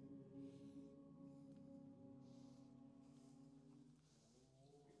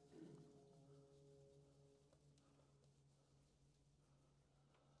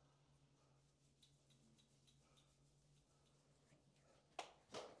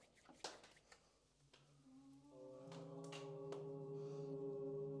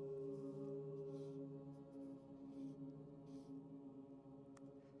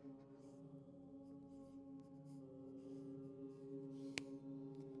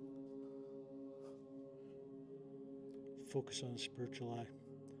 Focus on the spiritual eye.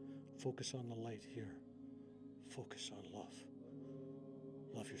 Focus on the light here. Focus on love.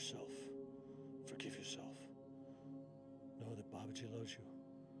 Love yourself. Forgive yourself. Know that Babaji loves you.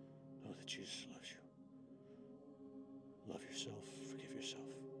 Know that Jesus loves you. Love yourself. Forgive yourself.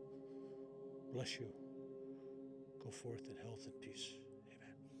 Bless you. Go forth in health and peace. Amen.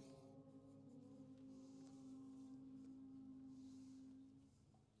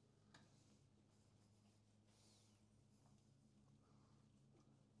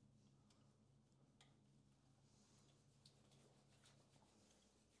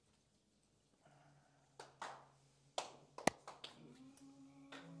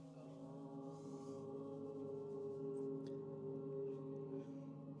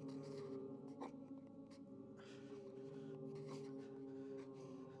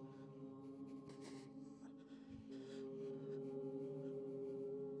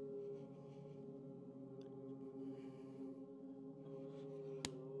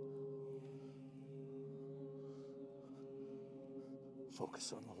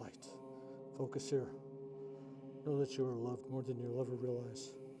 Focus on the light. Focus here. Know that you are loved more than you'll ever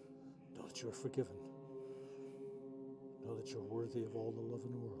realize. Know that you are forgiven. Know that you're worthy of all the love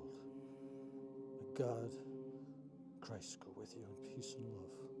in the world. May God, Christ go with you in peace and love.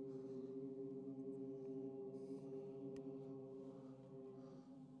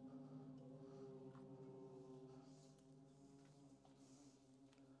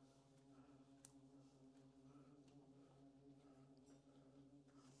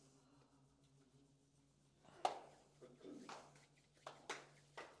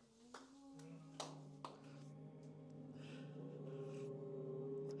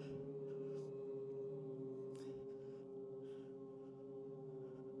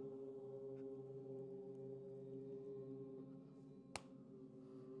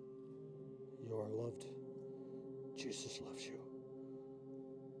 You are loved. Jesus loves you.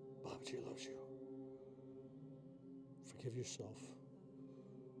 Babaji loves you. Forgive yourself.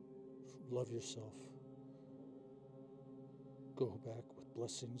 Love yourself. Go back with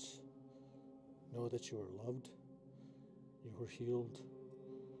blessings. Know that you are loved. You are healed.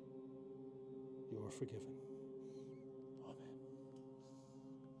 You are forgiven. Amen.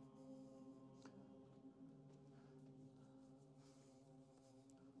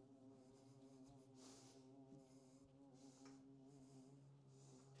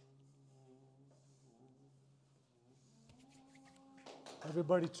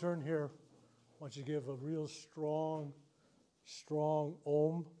 Everybody turn here. I want you to give a real strong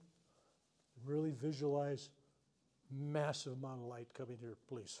Om. Really visualize massive amount of light coming here,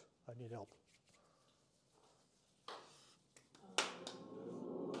 please. I need help.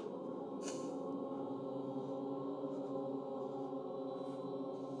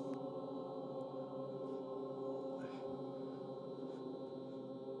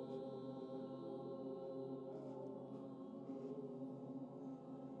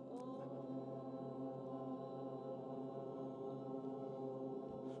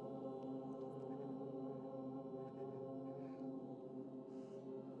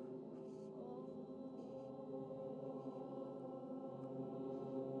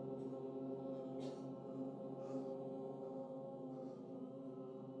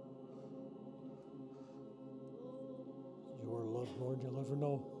 loved more than you'll ever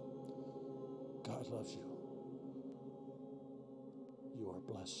know. God loves you. You are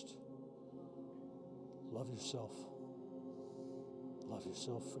blessed. Love yourself. Love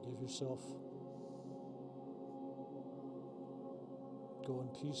yourself. Forgive yourself. Go in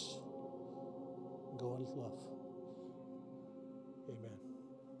peace. Go in love. Amen.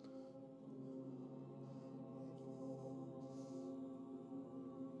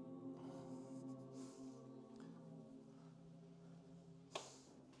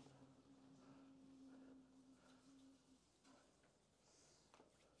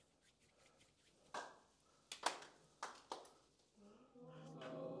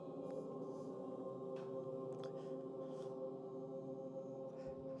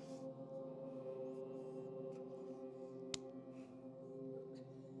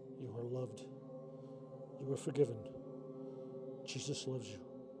 You are loved. You are forgiven. Jesus loves you.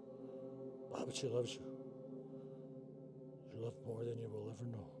 Babaji loves you. You're loved more than you will ever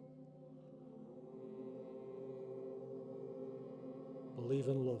know. Believe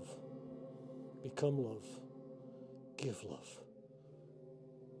in love. Become love. Give love.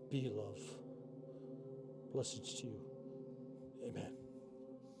 Be love. Blessings to you. Amen.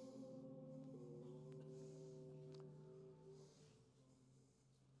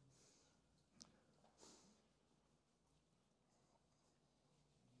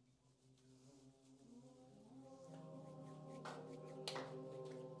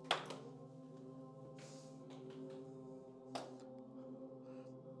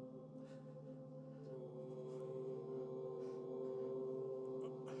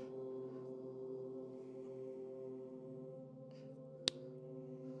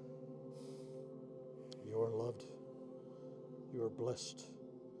 You are loved. You are blessed.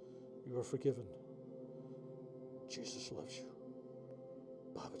 You are forgiven. Jesus loves you.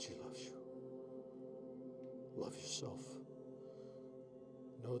 Babaji loves you. Love yourself.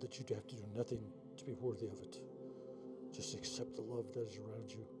 Know that you have to do nothing to be worthy of it. Just accept the love that is around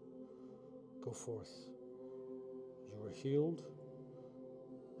you. Go forth. You are healed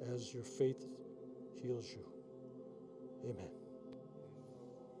as your faith heals you. Amen.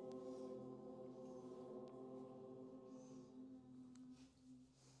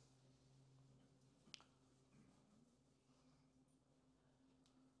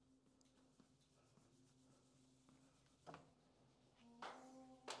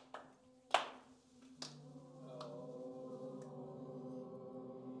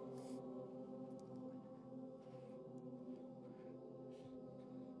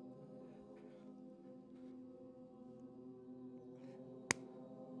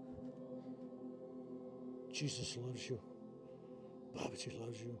 Jesus loves you. Babaji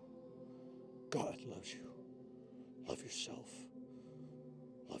loves you. God loves you. Love yourself.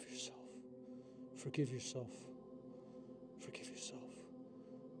 Love yourself. Forgive yourself. Forgive yourself.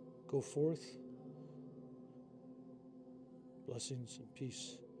 Go forth. Blessings and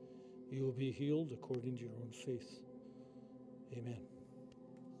peace. You will be healed according to your own faith. Amen.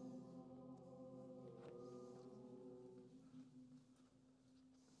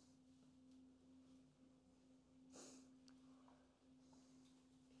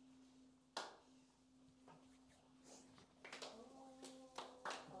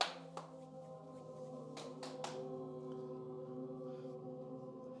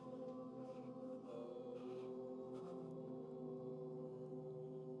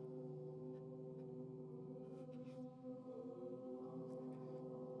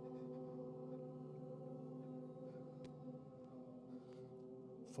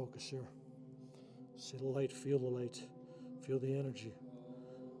 Focus here. See the light, feel the light, feel the energy.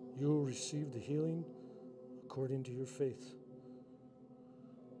 You will receive the healing according to your faith.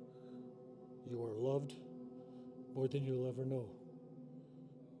 You are loved more than you'll ever know.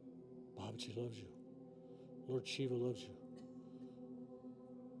 Babaji loves you. Lord Shiva loves you.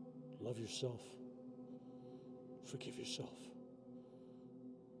 Love yourself. Forgive yourself.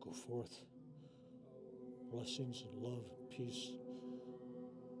 Go forth. Blessings and love and peace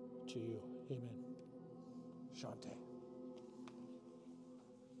to you. Amen. Shante.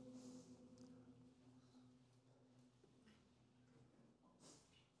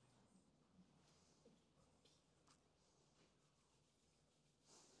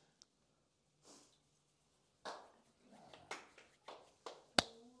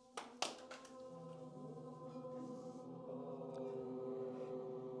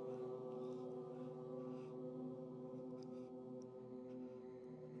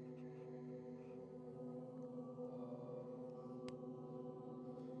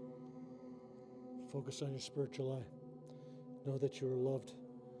 Focus on your spiritual eye. Know that you are loved.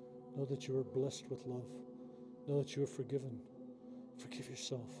 Know that you are blessed with love. Know that you are forgiven. Forgive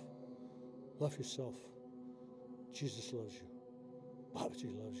yourself. Love yourself. Jesus loves you.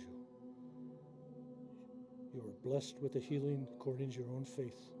 Babaji loves you. You are blessed with a healing according to your own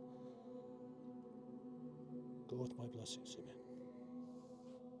faith. Go with my blessings. Amen.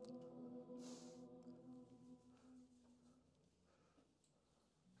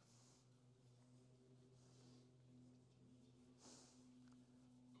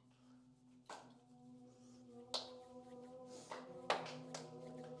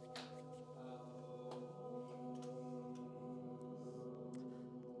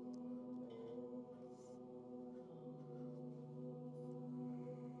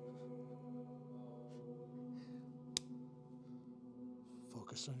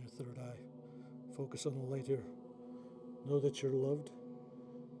 Focus on your third eye. Focus on the light here. Know that you're loved.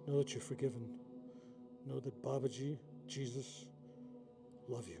 Know that you're forgiven. Know that Babaji, Jesus,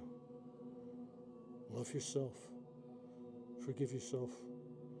 love you. Love yourself. Forgive yourself.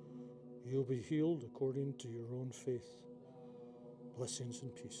 You'll be healed according to your own faith. Blessings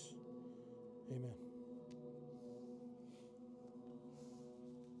and peace. Amen.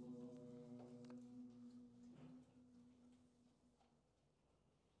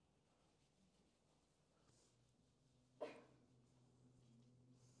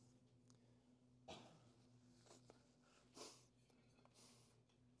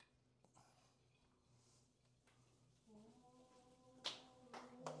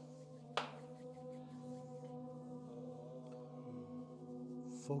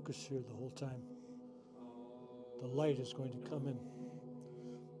 Focus here the whole time. The light is going to come in.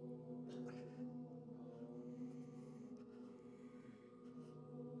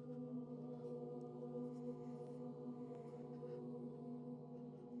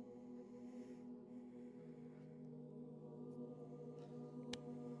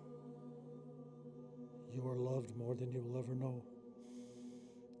 You are loved more than you will ever know.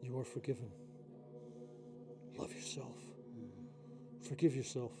 You are forgiven. Love yourself. Forgive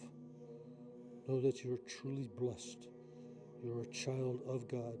yourself. Know that you are truly blessed. You are a child of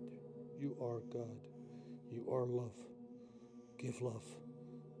God. You are God. You are love. Give love.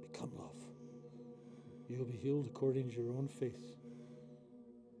 Become love. You will be healed according to your own faith.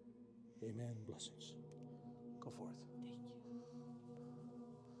 Amen. Blessings. Go forth. Thank you.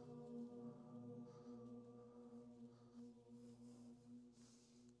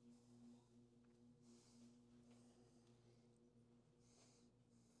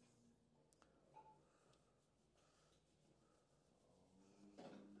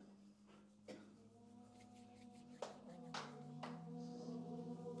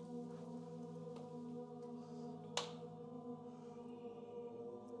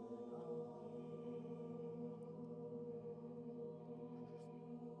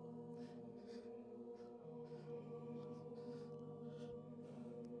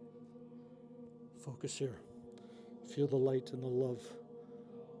 Focus here. Feel the light and the love.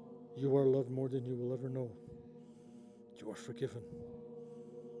 You are loved more than you will ever know. You are forgiven.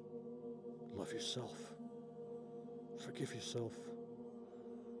 Love yourself. Forgive yourself.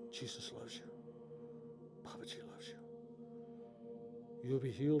 Jesus loves you. Babaji loves you. You will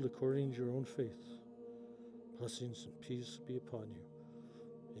be healed according to your own faith. Blessings and peace be upon you.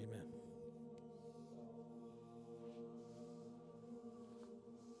 Amen.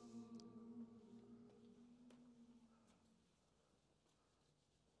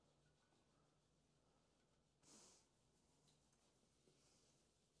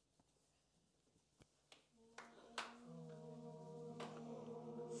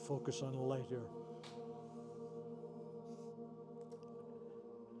 Focus on the light here.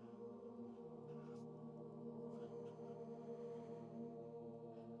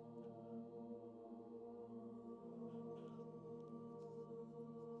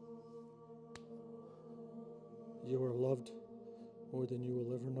 You are loved more than you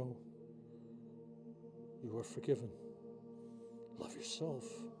will ever know. You are forgiven. Love yourself.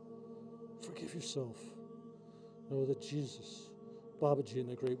 Forgive yourself. Know that Jesus, Babaji, and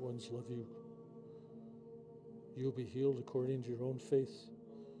the great ones love you. You will be healed according to your own faith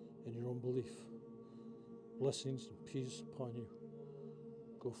and your own belief. Blessings and peace upon you.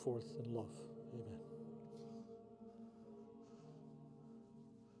 Go forth in love. Amen.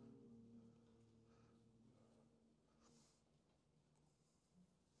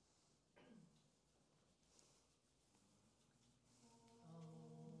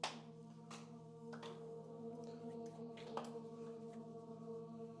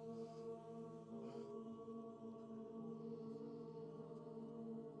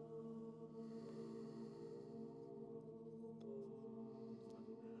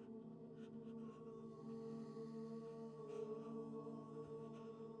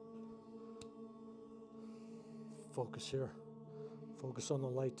 Focus here. Focus on the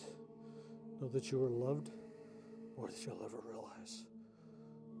light. Know that you are loved more than you'll ever realize.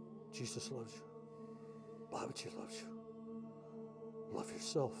 Jesus loves you. Babaji loves you. Love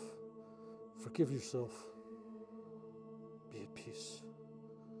yourself. Forgive yourself. Be at peace.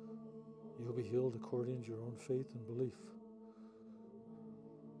 You'll be healed according to your own faith and belief.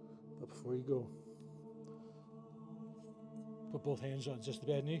 But before you go, put both hands on just the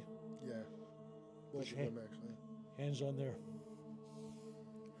bad knee. Yeah. Both of them, actually. Hands on there.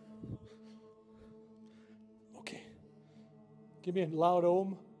 Okay. Give me a loud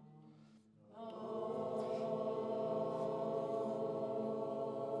Om.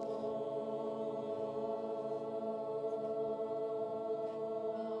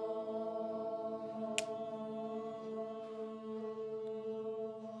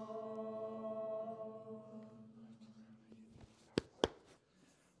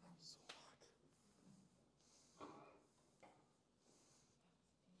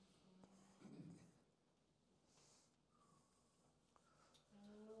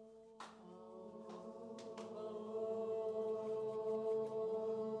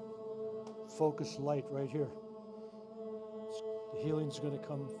 Focus light right here. The healing's going to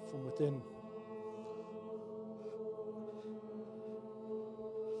come from within.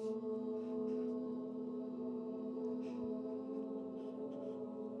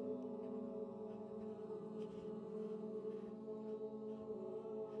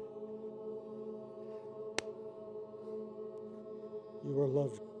 You are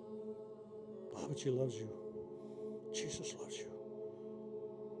loved. Babaji loves you. Jesus loves you.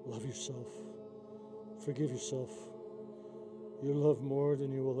 Love yourself. Forgive yourself. You're loved more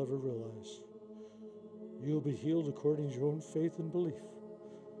than you will ever realize. You'll be healed according to your own faith and belief.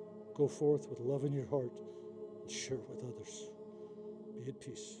 Go forth with love in your heart and share it with others. Be at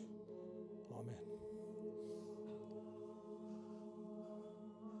peace. Amen.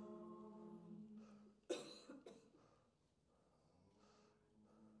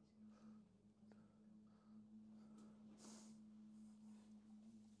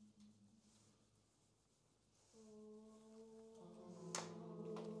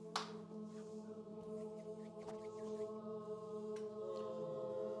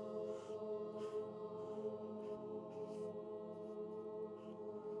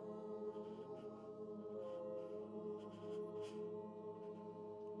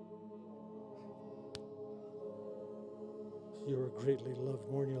 You are greatly loved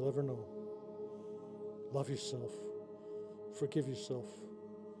more than you'll ever know. Love yourself. Forgive yourself.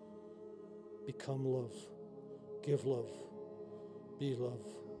 Become love. Give love. Be love.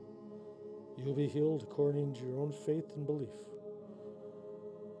 You'll be healed according to your own faith and belief.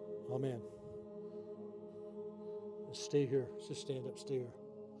 Amen. Stay here. Just stand up. Stay here.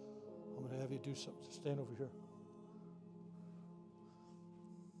 I'm going to have you do something. Just stand over here.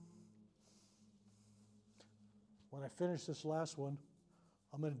 When I finish this last one,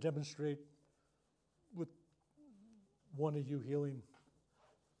 I'm going to demonstrate with one of you healing.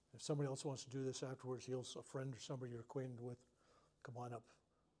 If somebody else wants to do this afterwards, heal a friend or somebody you're acquainted with, come on up.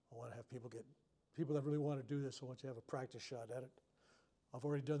 I want to have people that really want to do this. I want you to have a practice shot at it. I've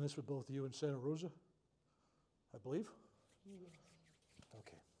already done this with both of you in Santa Rosa, I believe.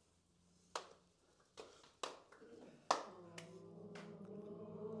 Okay.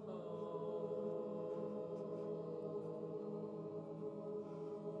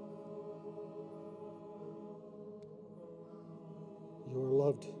 You are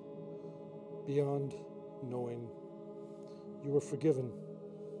loved beyond knowing. You are forgiven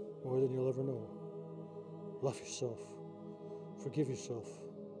more than you'll ever know. Love yourself. Forgive yourself.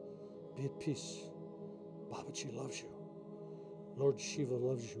 Be at peace. Babaji loves you. Lord Shiva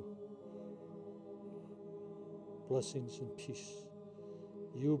loves you. Blessings and peace.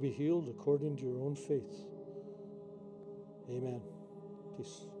 You will be healed according to your own faith. Amen.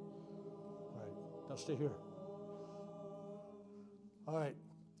 Peace. All right. Now stay here. All right.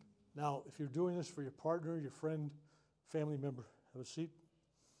 Now, if you're doing this for your partner, your friend, family member, have a seat.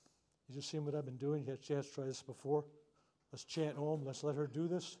 You just seen what I've been doing. You had a chance to try this before. Let's chant Om. Let's let her do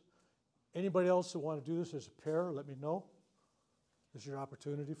this. Anybody else that want to do this as a pair, let me know. This is your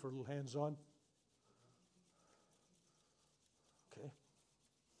opportunity for a little hands-on. Okay.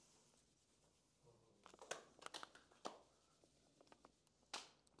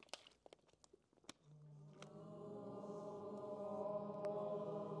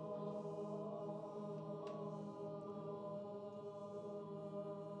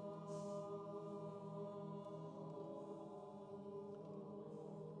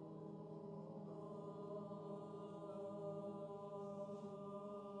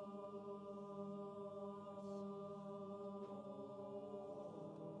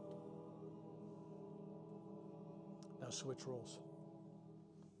 switch roles.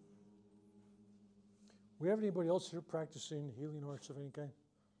 We have anybody else here practicing healing arts of any kind?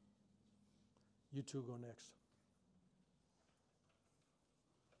 You two go next.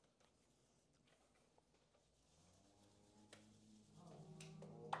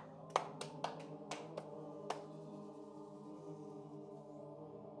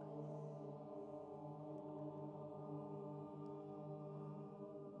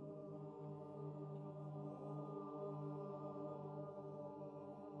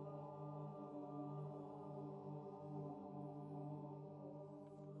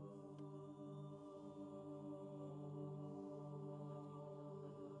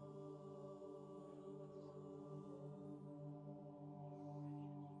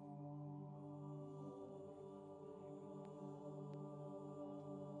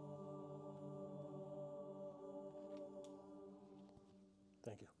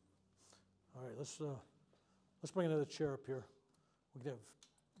 Thank you. All right, let's bring another chair up here. We can have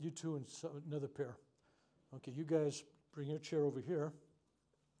you two and another pair. Okay, you guys bring your chair over here.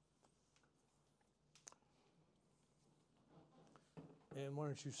 And why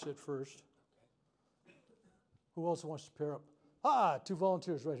don't you sit first? Who else wants to pair up? Ah, two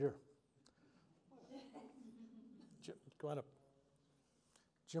volunteers right here. Jim, go on up.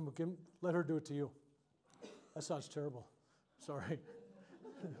 Jim, let her do it to you. That sounds terrible. Sorry.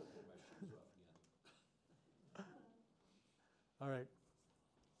 All right.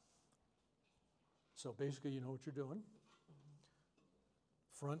 So basically, you know what you're doing.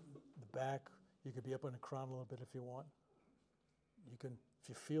 Front, the back, you could be up on the crown a little bit if you want. You can, if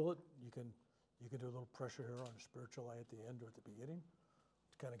you feel it, you can do a little pressure here on the spiritual eye at the end or at the beginning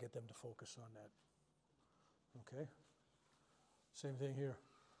to kind of get them to focus on that. Okay? Same thing here.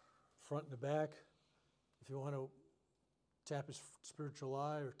 Front and the back. If you want to tap his spiritual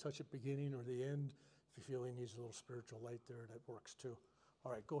eye or touch it beginning or the end, if you feel he needs a little spiritual light there, that works too.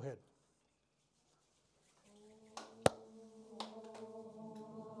 All right, go ahead.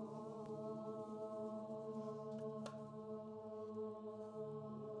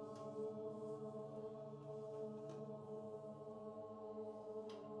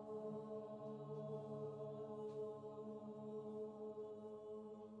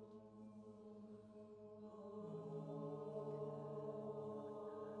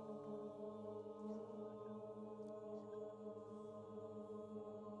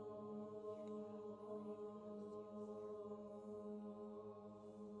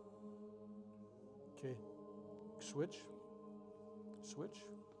 Okay, switch,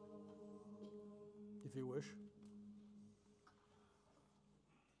 if you wish.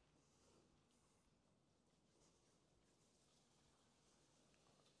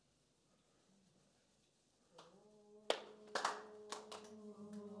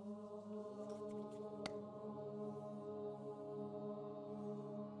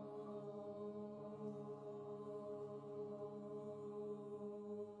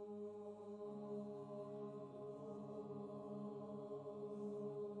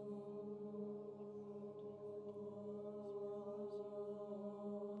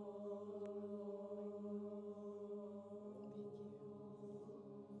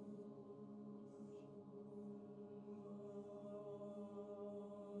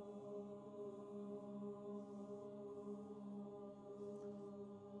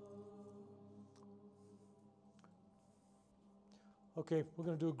 Okay, we're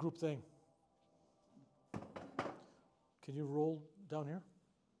going to do a group thing. Can you roll down here?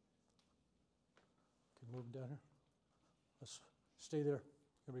 Can you move down here? Let's stay there.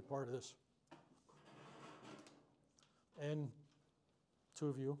 You're going to be part of this. And two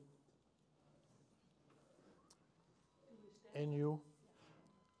of you. And you.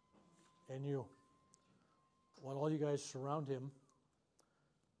 And you. I want all you guys surround him.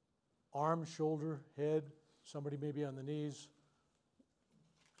 Arm, shoulder, head, somebody maybe on the knees.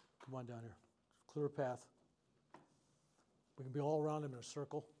 Come on down here. Clear a path. We can be all around him in a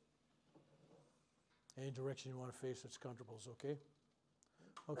circle. Any direction you want to face that's comfortable is okay.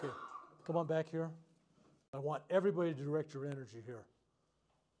 Okay, come on back here. I want everybody to direct your energy here.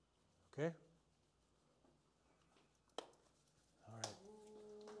 Okay? All right.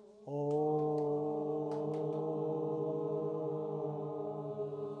 Oh.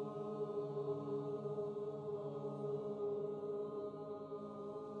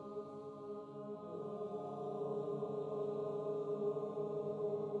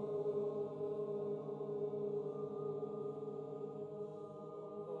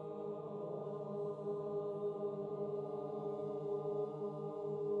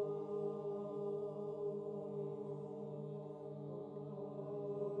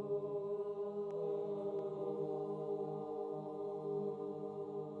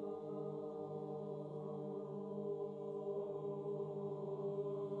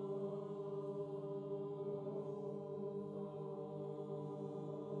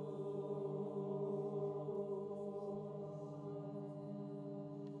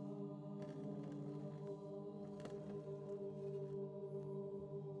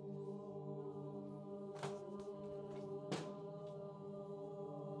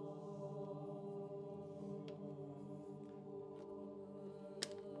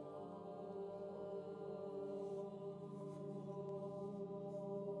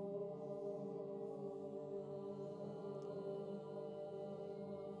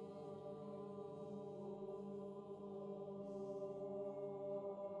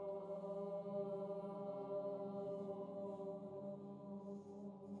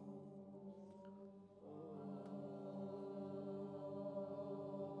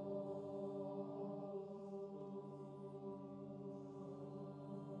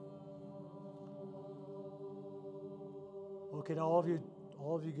 Okay, now all of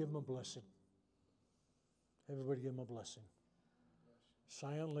you give them a blessing. Everybody give them a blessing.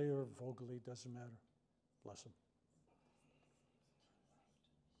 Silently or vocally, doesn't matter. Bless them.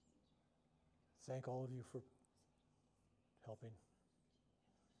 Thank all of you for helping.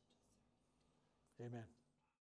 Amen.